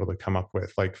stuff are able to come up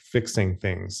with, like fixing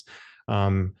things.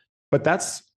 But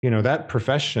that's, that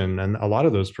profession and a lot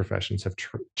of those professions have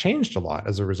changed a lot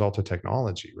as a result of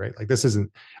technology, right? Like, this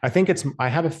isn't, I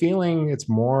have a feeling it's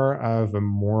more of a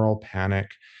moral panic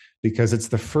because it's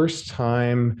the first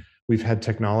time we've had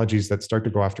technologies that start to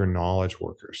go after knowledge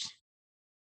workers.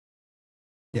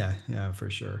 Yeah, for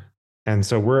sure. And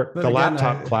so the again,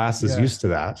 laptop class is used to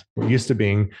that. We're used to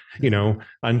being,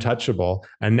 untouchable.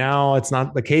 And now it's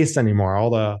not the case anymore. All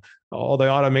the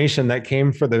automation that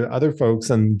came for the other folks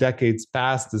in decades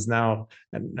past is now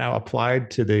applied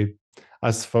to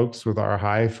us folks with our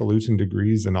highfalutin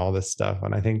degrees and all this stuff.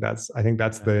 And I think that's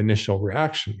the initial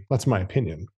reaction. That's my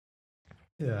opinion.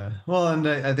 Yeah. Well, and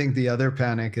I think the other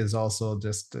panic is also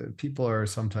just people are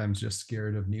sometimes just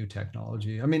scared of new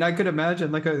technology. I mean, I could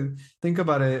imagine, like, think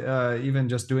about it, even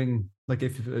just doing, like,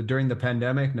 if during the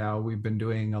pandemic now, we've been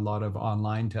doing a lot of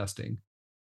online testing.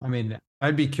 I mean,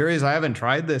 I'd be curious. I haven't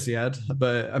tried this yet,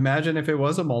 but imagine if it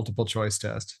was a multiple choice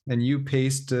test and you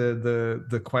paste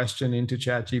the question into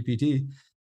ChatGPT.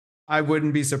 I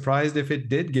wouldn't be surprised if it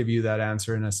did give you that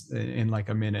answer in like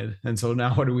a minute. And so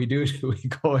now what do we do? Do we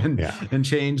go and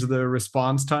change the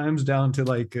response times down to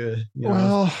like,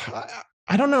 well,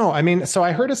 I don't know. I mean, so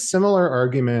I heard a similar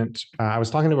argument. I was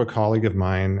talking to a colleague of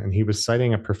mine and he was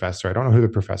citing a professor. I don't know who the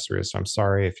professor is. So I'm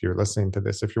sorry if you're listening to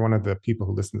this. If you're one of the people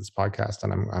who listen to this podcast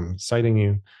and I'm citing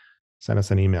you, send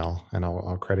us an email and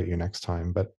I'll credit you next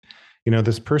time. But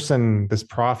this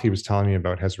prof he was telling me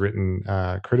about has written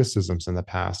criticisms in the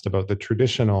past about the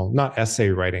traditional, not essay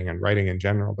writing and writing in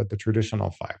general, but the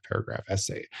traditional 5-paragraph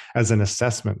essay as an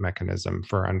assessment mechanism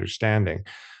for understanding.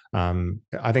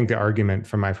 I think the argument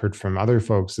I've heard from other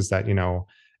folks is that,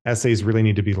 essays really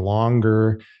need to be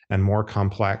longer and more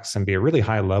complex and be a really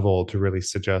high level to really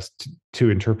suggest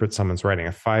to interpret someone's writing.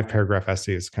 A 5-paragraph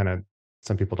essay is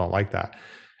some people don't like that.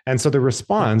 And so the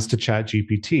response to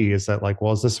ChatGPT is that, like,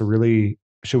 well, should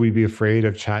we be afraid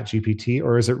of ChatGPT,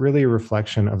 or is it really a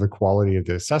reflection of the quality of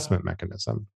the assessment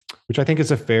mechanism, which I think is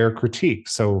a fair critique.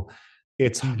 So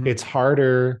it's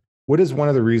harder. What is one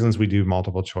of the reasons we do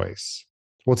multiple choice?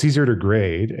 Well, it's easier to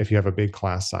grade if you have a big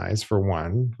class size, for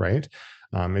one, right?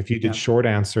 If you did short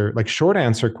answer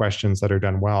questions that are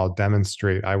done well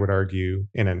demonstrate, I would argue,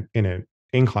 in an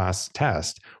in-class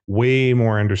test, way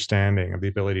more understanding of the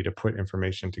ability to put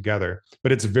information together,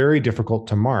 but it's very difficult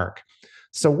to mark.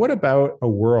 So what about a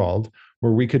world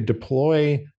where we could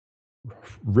deploy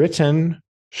written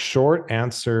short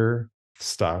answer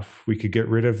stuff? We could get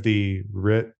rid of the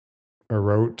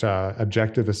rote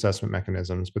objective assessment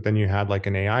mechanisms, but then you had like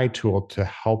an AI tool to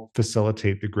help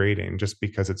facilitate the grading just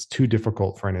because it's too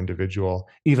difficult for an individual,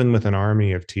 even with an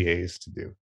army of TAs, to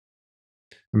do.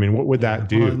 I mean, what would that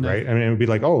do, right? I mean, it would be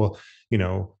like, oh,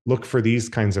 look for these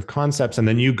kinds of concepts, and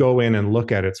then you go in and look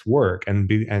at its work, and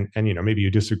maybe you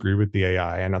disagree with the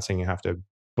AI. I'm not saying you have to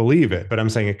believe it, but I'm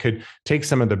saying it could take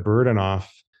some of the burden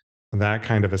off that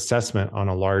kind of assessment on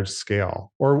a large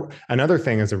scale. Or another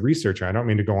thing, as a researcher, I don't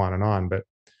mean to go on and on, but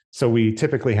so we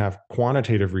typically have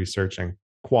quantitative research and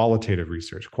qualitative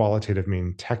research. Qualitative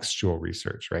means textual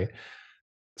research, right?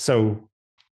 So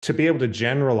to be able to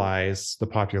generalize the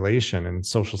population in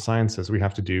social sciences, we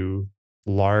have to do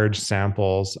large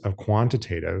samples of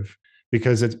quantitative,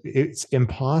 because it's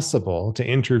impossible to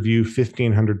interview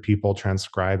 1,500 people,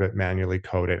 transcribe it, manually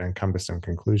code it, and come to some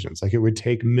conclusions. Like, it would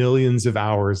take millions of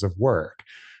hours of work.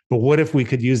 But what if we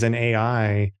could use an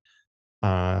AI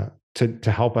to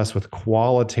help us with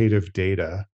qualitative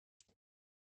data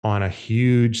on a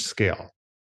huge scale?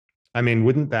 I mean,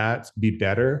 wouldn't that be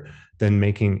better than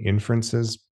making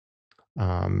inferences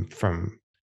from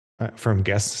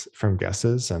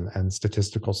guesses and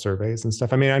statistical surveys and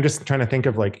stuff? I mean, I'm just trying to think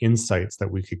of like insights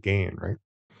that we could gain, right?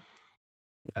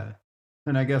 Yeah.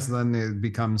 And I guess then it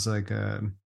becomes like,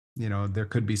 there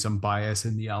could be some bias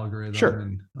in the algorithm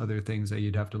and other things that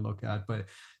you'd have to look at. But,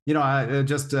 I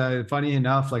just funny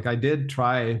enough, like, I did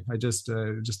try, just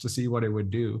to see what it would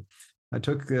do. I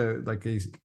took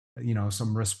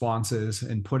some responses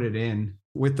and put it in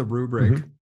with the rubric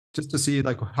just to see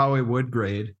like how it would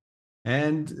grade.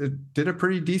 And it did a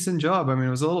pretty decent job. I mean, it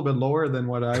was a little bit lower than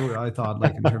what I thought,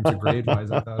 like, in terms of grade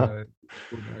wise. I thought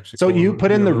so you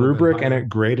put in the rubric and it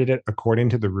graded it according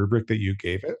to the rubric that you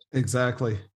gave it?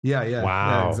 Exactly. Yeah.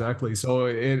 Wow. Yeah, exactly. So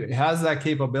it has that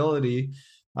capability.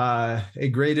 It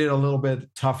graded a little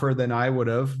bit tougher than I would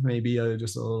have, maybe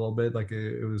just a little bit. Like,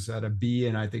 it was at a B,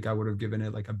 and I think I would have given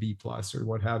it like a B+ or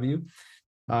what have you.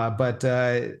 But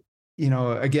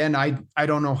again, I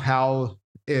don't know how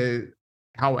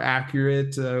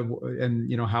accurate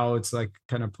and how it's like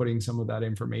kind of putting some of that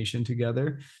information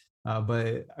together.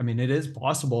 But I mean, it is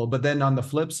possible. But then on the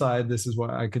flip side, this is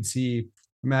what I could see.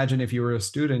 Imagine if you were a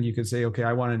student, you could say, okay,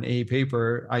 I want an A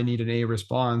paper. I need an A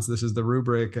response. This is the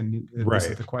rubric and this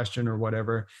is the question or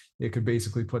whatever. It could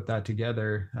basically put that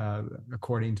together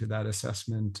according to that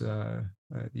assessment,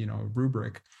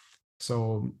 rubric.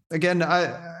 So again,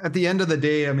 at the end of the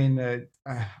day, I mean,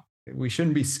 we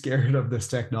shouldn't be scared of this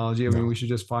technology. I mean, we should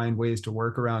just find ways to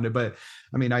work around it. But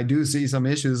I mean, I do see some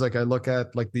issues. Like I look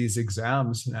at like these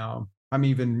exams now. I'm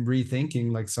even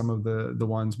rethinking like some of the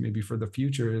ones maybe for the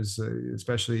future is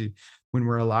especially when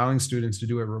we're allowing students to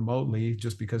do it remotely,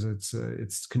 just because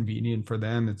it's convenient for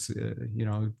them. It's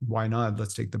why not?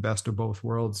 Let's take the best of both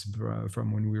worlds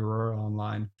from when we were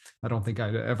online. I don't think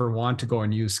I'd ever want to go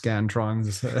and use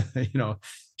Scantron's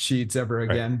sheets ever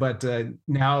again. Right. But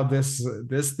now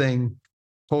this thing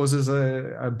poses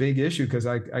a big issue, because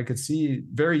I could see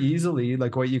very easily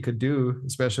like what you could do,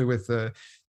 especially with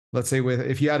let's say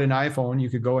if you had an iPhone, you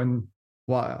could go and,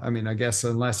 well, I mean, I guess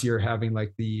unless you're having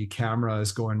like the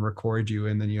cameras go and record you,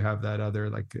 and then you have that other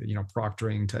like,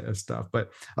 proctoring type of stuff.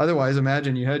 But otherwise,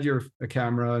 imagine you had a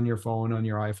camera on your phone, on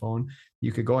your iPhone,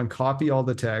 you could go and copy all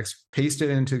the text, paste it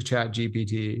into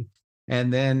ChatGPT,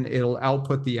 and then it'll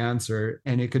output the answer,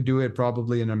 and it could do it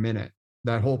probably in a minute.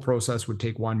 That whole process would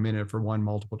take 1 minute for one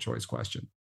multiple choice question.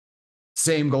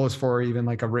 Same goes for even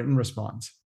like a written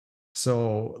response.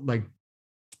 So like,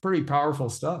 pretty powerful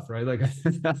stuff, right? Like,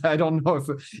 I don't know if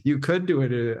you could do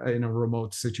it in a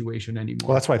remote situation anymore.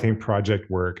 Well, that's why I think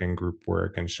project work and group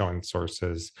work and showing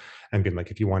sources and being like,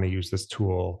 if you want to use this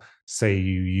tool, say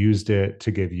you used it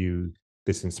to give you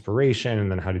this inspiration,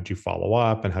 and then how did you follow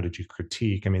up and how did you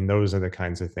critique? I mean, those are the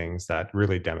kinds of things that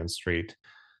really demonstrate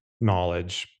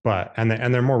knowledge, and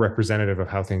they're more representative of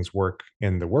how things work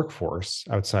in the workforce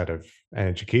outside of an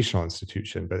educational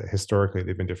institution. But historically,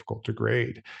 they've been difficult to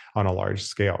grade on a large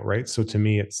scale, right? So to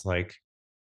me, it's like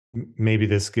maybe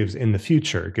this gives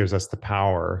us the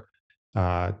power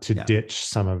to ditch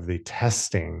some of the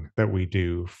testing that we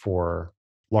do for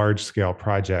large scale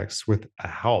projects with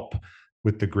help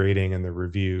with the grading and the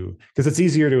review, because it's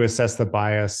easier to assess the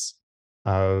bias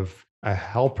of a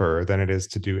helper than it is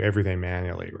to do everything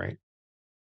manually, right?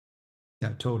 Yeah,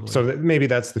 totally. So maybe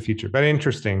that's the future, but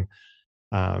interesting.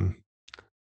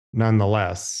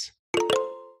 Nonetheless,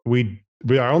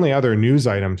 our only other news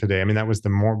item today, I mean, that was the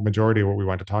majority of what we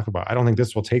want to talk about. I don't think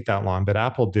this will take that long, but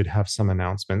Apple did have some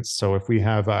announcements. So if we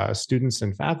have students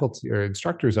and faculty or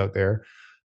instructors out there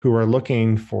who are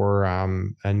looking for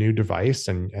a new device,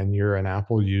 and you're an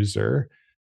Apple user,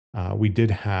 we did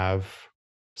have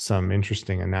some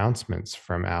interesting announcements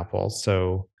from Apple.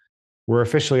 So we're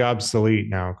officially obsolete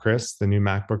now, Chris. The new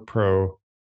MacBook Pro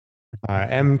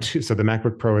M2. So the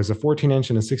MacBook Pro is a 14-inch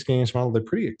and a 16-inch model. They're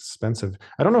pretty expensive.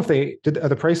 I don't know if are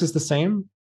the prices the same?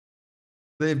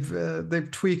 They've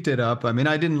tweaked it up. I mean,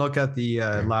 I didn't look at the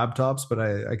laptops, but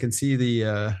I can see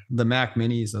the Mac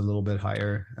Mini is a little bit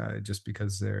higher, just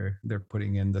because they're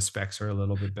putting in the specs are a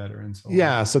little bit better and so on.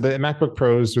 Yeah, so the MacBook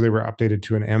Pros, they were updated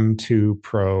to an M2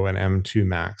 Pro and M2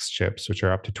 Max chips, which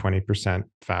are up to 20%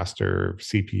 faster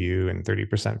CPU and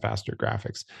 30% faster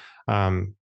graphics.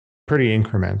 Pretty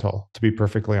incremental, to be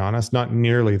perfectly honest. Not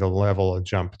nearly the level of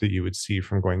jump that you would see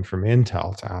from going from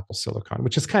Intel to Apple Silicon,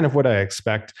 which is kind of what I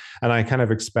expect. And I kind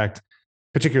of expect,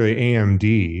 particularly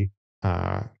AMD,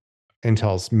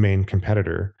 Intel's main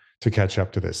competitor, to catch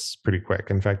up to this pretty quick.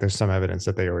 In fact, there's some evidence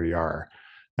that they already are.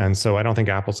 And so I don't think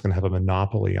Apple's going to have a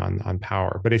monopoly on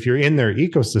power. But if you're in their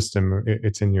ecosystem,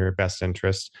 it's in your best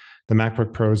interest. The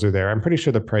MacBook Pros are there. I'm pretty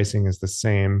sure the pricing is the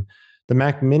same. The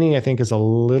Mac Mini, I think, is a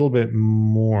little bit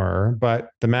more, but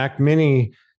the Mac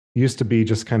Mini used to be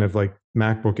just kind of like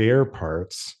MacBook Air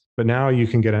parts, but now you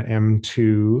can get an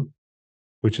M2,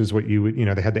 which is what you would,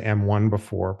 they had the M1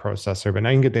 before processor, but now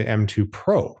you can get the M2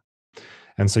 Pro.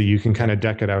 And so you can kind of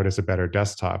deck it out as a better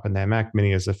desktop. And the Mac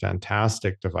Mini is a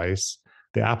fantastic device.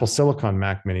 The Apple Silicon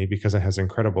Mac Mini, because it has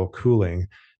incredible cooling,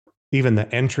 even the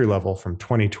entry level from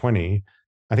 2020,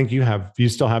 I think you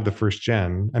still have the first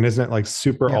gen, and isn't it like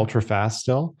super ultra fast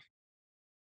still?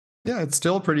 Yeah, it's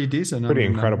still pretty decent. Pretty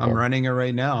incredible. I'm running it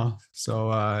right now, so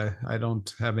I don't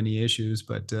have any issues.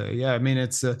 But yeah, I mean,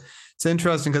 it's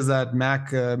interesting because that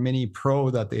Mac Mini Pro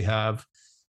that they have,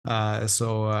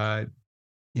 it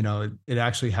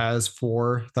actually has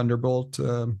 4 Thunderbolt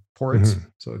ports,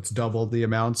 so it's double the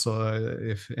amount. So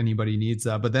if anybody needs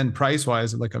that, but then price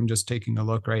wise, like I'm just taking a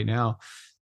look right now,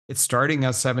 it's starting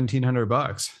at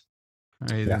 $1,700.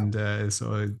 right? Yeah. And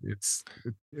so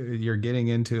you're getting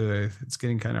into it's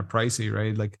getting kind of pricey,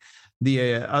 right? Like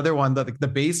the other one, the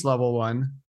base level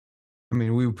one. I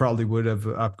mean, we probably would have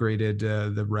upgraded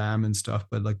the RAM and stuff,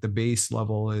 but like the base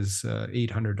level is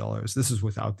 $800. This is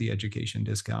without the education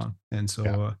discount, and so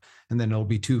Yeah. and then it'll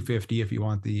be $250 if you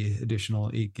want the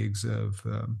additional 8 gigs of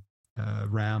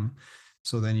RAM.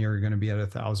 So then you're going to be at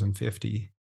 $1,050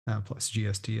 plus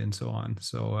GST and so on.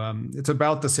 So it's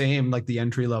about the same. Like the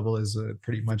entry level is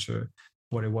pretty much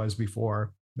what it was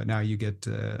before, but now you get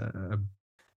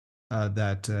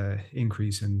that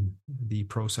increase in the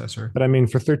processor. But I mean,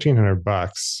 for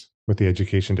 $1,300 with the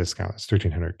education discount, it's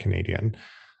 1,300 Canadian.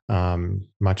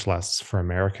 Much less for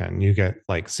American. You get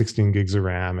like 16 gigs of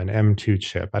RAM, an M2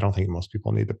 chip. I don't think most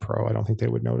people need the Pro. I don't think they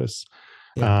would notice.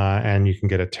 Yeah. And you can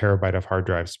get a terabyte of hard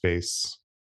drive space.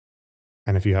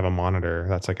 And if you have a monitor,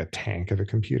 that's like a tank of a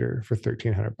computer for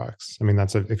 $1,300. I mean,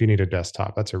 if you need a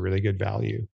desktop, that's a really good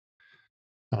value.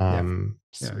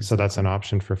 Exactly. So that's an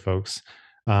option for folks.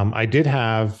 I did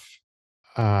have,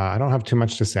 I don't have too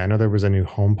much to say. I know there was a new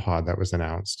HomePod that was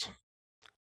announced.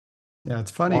 Yeah,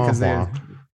 it's funny because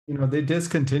they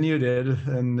discontinued it,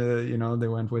 and they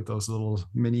went with those little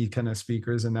mini kind of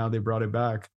speakers, and now they brought it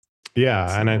back. Yeah,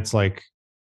 so. And it's like,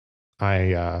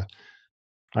 I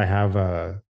have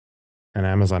an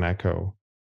Amazon Echo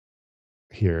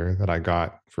here that I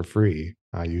got for free.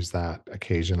 I use that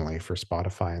occasionally for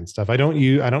Spotify and stuff. I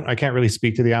can't really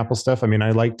speak to the Apple stuff. I mean,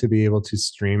 I like to be able to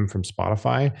stream from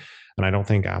Spotify, and I don't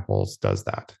think Apple's does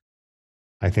that.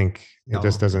 I think it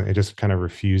just doesn't, it just kind of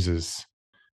refuses.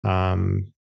 I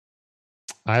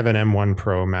have an M1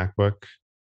 Pro MacBook,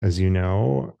 as you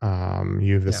know.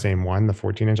 You have the same one, the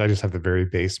 14-inch. I just have the very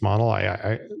base model.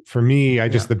 For me,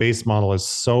 the base model is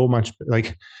so much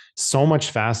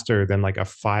faster than like a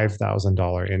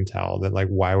 $5,000 Intel that like,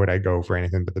 why would I go for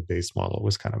anything but the base model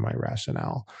was kind of my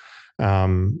rationale.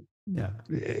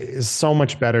 Is so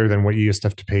much better than what you used to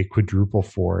have to pay quadruple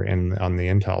for on the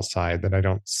Intel side that I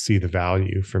don't see the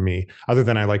value for me, other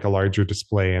than I like a larger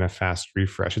display and a fast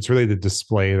refresh. It's really the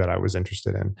display that I was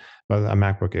interested in, but a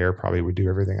MacBook Air probably would do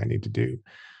everything I need to do.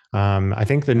 I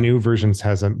think the new versions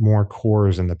has more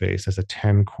cores in the base. As a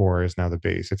 10 core is now the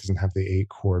base. It doesn't have the 8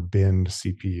 core binned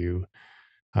CPU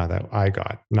that I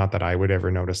got. Not that I would ever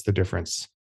notice the difference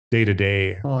day to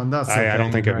day. I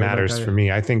don't think it matters for me.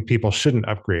 I think people shouldn't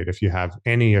upgrade if you have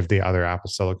any of the other Apple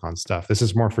Silicon stuff. This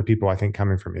is more for people, I think,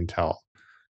 coming from Intel.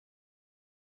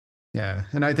 Yeah,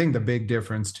 and I think the big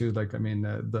difference too, like, I mean,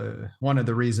 the one of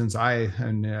the reasons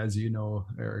and as you know,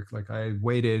 Eric, like I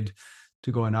waited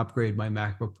to go and upgrade my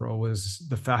MacBook Pro was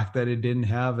the fact that it didn't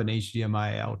have an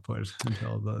HDMI output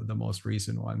until the most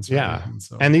recent ones. Right? Yeah.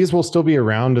 And these will still be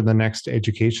around in the next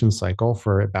education cycle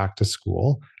for back to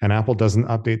school. And Apple doesn't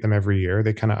update them every year.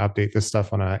 They kind of update this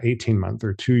stuff on a 18-month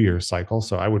or 2-year cycle.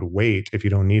 So I would wait, if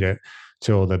you don't need it,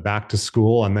 till the back to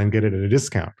school and then get it at a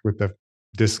discount with the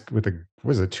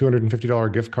what is it,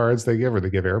 $250 gift cards they give, or they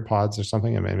give AirPods or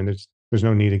something. I mean, there's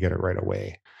no need to get it right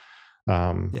away.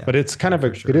 But it's kind of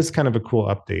it is kind of a cool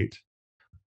update.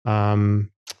 I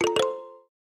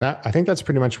think that's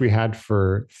pretty much we had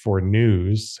for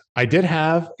news. I did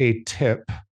have a tip.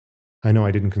 I know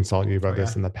I didn't consult you about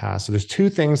this in the past. So there's 2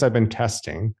 things I've been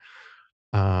testing.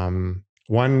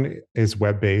 One is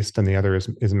web-based and the other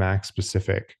is Mac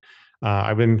specific.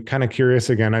 I've been kind of curious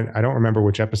again. I don't remember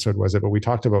which episode was it, but we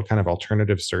talked about kind of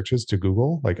alternative searches to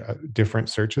Google, like different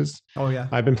searches. Oh yeah.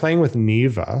 I've been playing with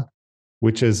Neeva,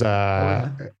 which is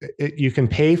you can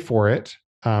pay for it,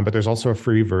 but there's also a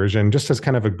free version, just as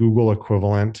kind of a Google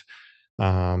equivalent,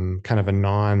 kind of a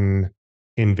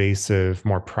non-invasive,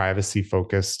 more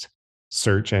privacy-focused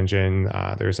search engine.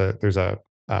 There's a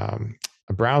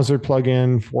browser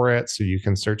plugin for it, so you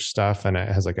can search stuff, and it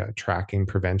has like a tracking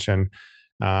prevention.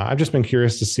 I've just been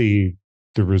curious to see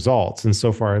the results, and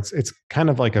so far it's kind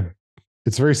of like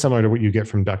it's very similar to what you get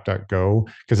from DuckDuckGo,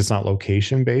 because it's not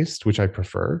location based, which I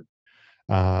prefer.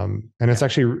 And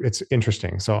it's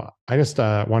interesting. So I just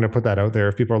want to put that out there.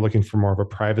 If people are looking for more of a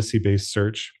privacy-based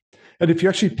search, and if you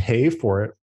actually pay for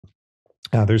it,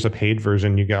 there's a paid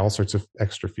version. You get all sorts of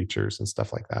extra features and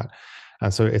stuff like that.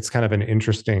 So it's kind of an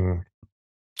interesting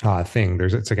thing.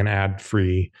 It's like an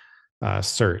ad-free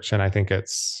search, and I think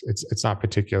it's not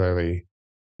particularly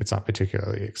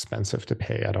expensive to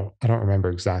pay. I don't remember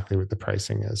exactly what the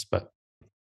pricing is, but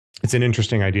it's an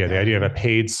interesting idea. The idea of a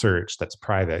paid search that's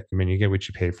private. I mean, you get what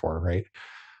you pay for, right?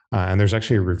 And there's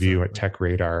actually a review at Tech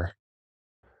Radar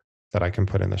that I can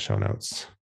put in the show notes.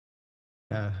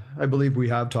 Yeah, I believe we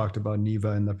have talked about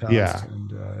Neeva in the past. Yeah.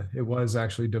 And it was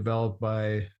actually developed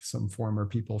by some former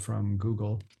people from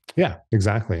Google. Yeah,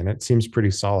 exactly. And it seems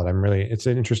pretty solid. It's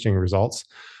an interesting results.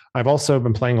 I've also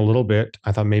been playing a little bit.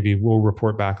 I thought maybe we'll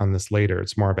report back on this later.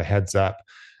 It's more of a heads up.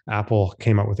 Apple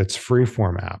came out with its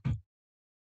Freeform app.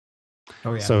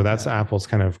 Oh, yeah. So that's Apple's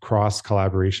kind of cross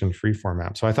collaboration Freeform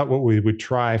app. So I thought what we would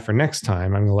try for next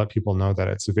time, I'm going to let people know that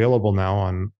it's available now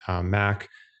on Mac.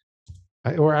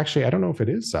 Or actually, I don't know if it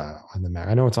is on the Mac.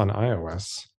 I know it's on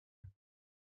iOS.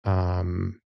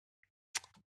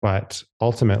 But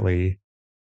ultimately,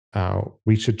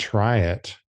 we should try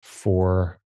it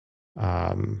for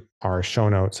our show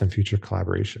notes and future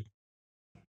collaboration.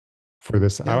 For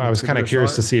this, I was kind of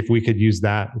curious to see if we could use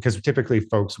that, because typically,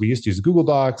 folks, we used to use Google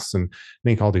Docs and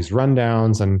make all these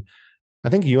rundowns. And I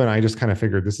think you and I just kind of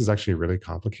figured this is actually really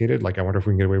complicated. Like, I wonder if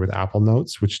we can get away with Apple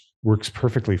Notes, which works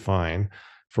perfectly fine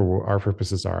for what our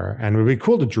purposes are. And it would be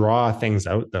cool to draw things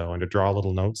out, though, and to draw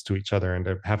little notes to each other and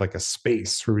to have like a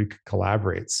space where we could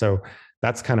collaborate. So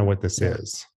that's kind of what this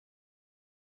is.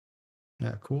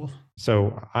 Yeah, cool.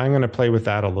 So I'm going to play with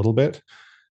that a little bit.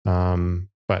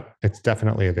 But it's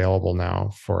definitely available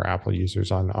now for Apple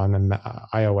users on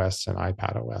iOS and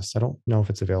iPadOS. I don't know if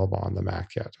it's available on the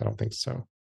Mac yet. I don't think so.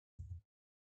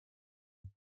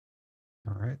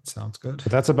 All right, sounds good.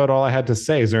 But that's about all I had to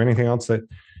say. Is there anything else that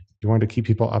you wanted to keep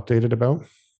people updated about?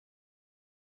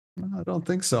 I don't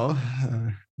think so.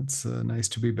 It's nice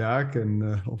to be back,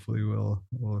 and hopefully we'll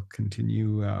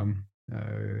continue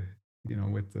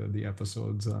with the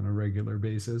episodes on a regular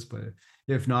basis. But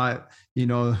if not,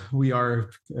 we're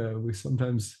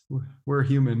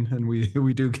human, and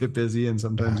we do get busy, and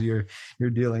sometimes you're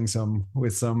dealing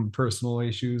with some personal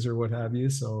issues or what have you.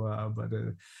 So,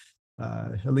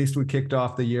 at least we kicked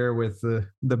off the year with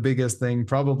the biggest thing,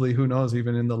 probably, who knows,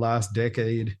 even in the last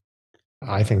decade.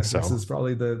 I think so. This is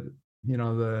probably the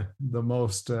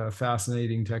most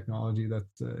fascinating technology that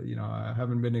I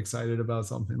haven't been excited about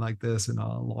something like this in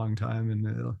a long time,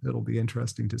 and it'll be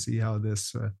interesting to see how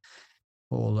this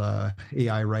whole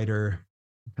AI writer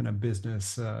kind of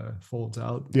business folds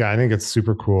out. Yeah, I think it's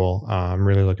super cool. I'm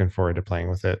really looking forward to playing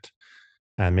with it,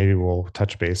 and maybe we'll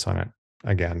touch base on it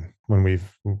again when we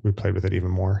played with it even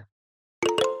more.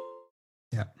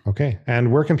 Yeah. Okay.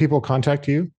 And where can people contact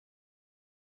you?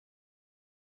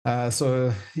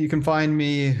 So you can find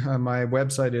me. My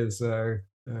website is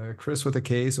Chris with a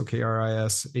K, so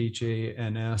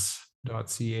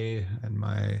KRISHANS.ca, and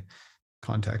my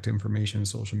contact information,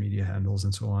 social media handles,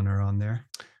 and so on are on there.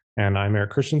 And I'm Eric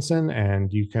Christensen,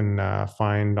 and you can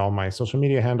find all my social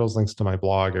media handles, links to my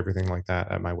blog, everything like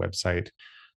that at my website,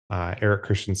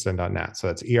 ericchristiansen.net. So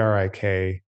that's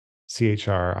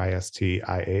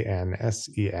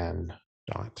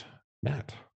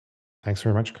EricChristiansen.net. Thanks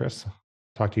very much, Chris.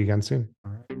 Talk to you again soon.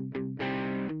 All right.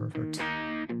 Perfect.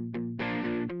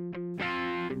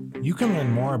 You can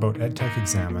learn more about EdTech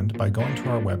Examined by going to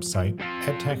our website,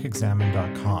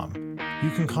 edtechexamined.com.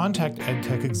 You can contact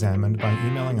EdTech Examined by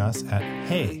emailing us at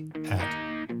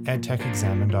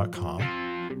hey@edtechexamined.com.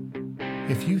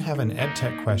 If you have an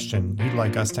EdTech question you'd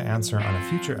like us to answer on a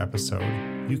future episode,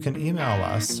 you can email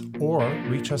us or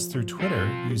reach us through Twitter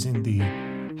using the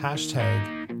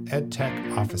hashtag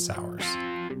EdTechOfficeHours.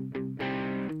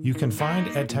 You can find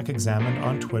EdTech Examined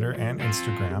on Twitter and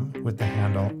Instagram with the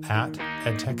handle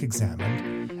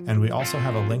 @EdTechExamined, and we also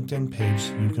have a LinkedIn page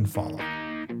you can follow.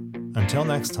 Until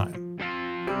next time.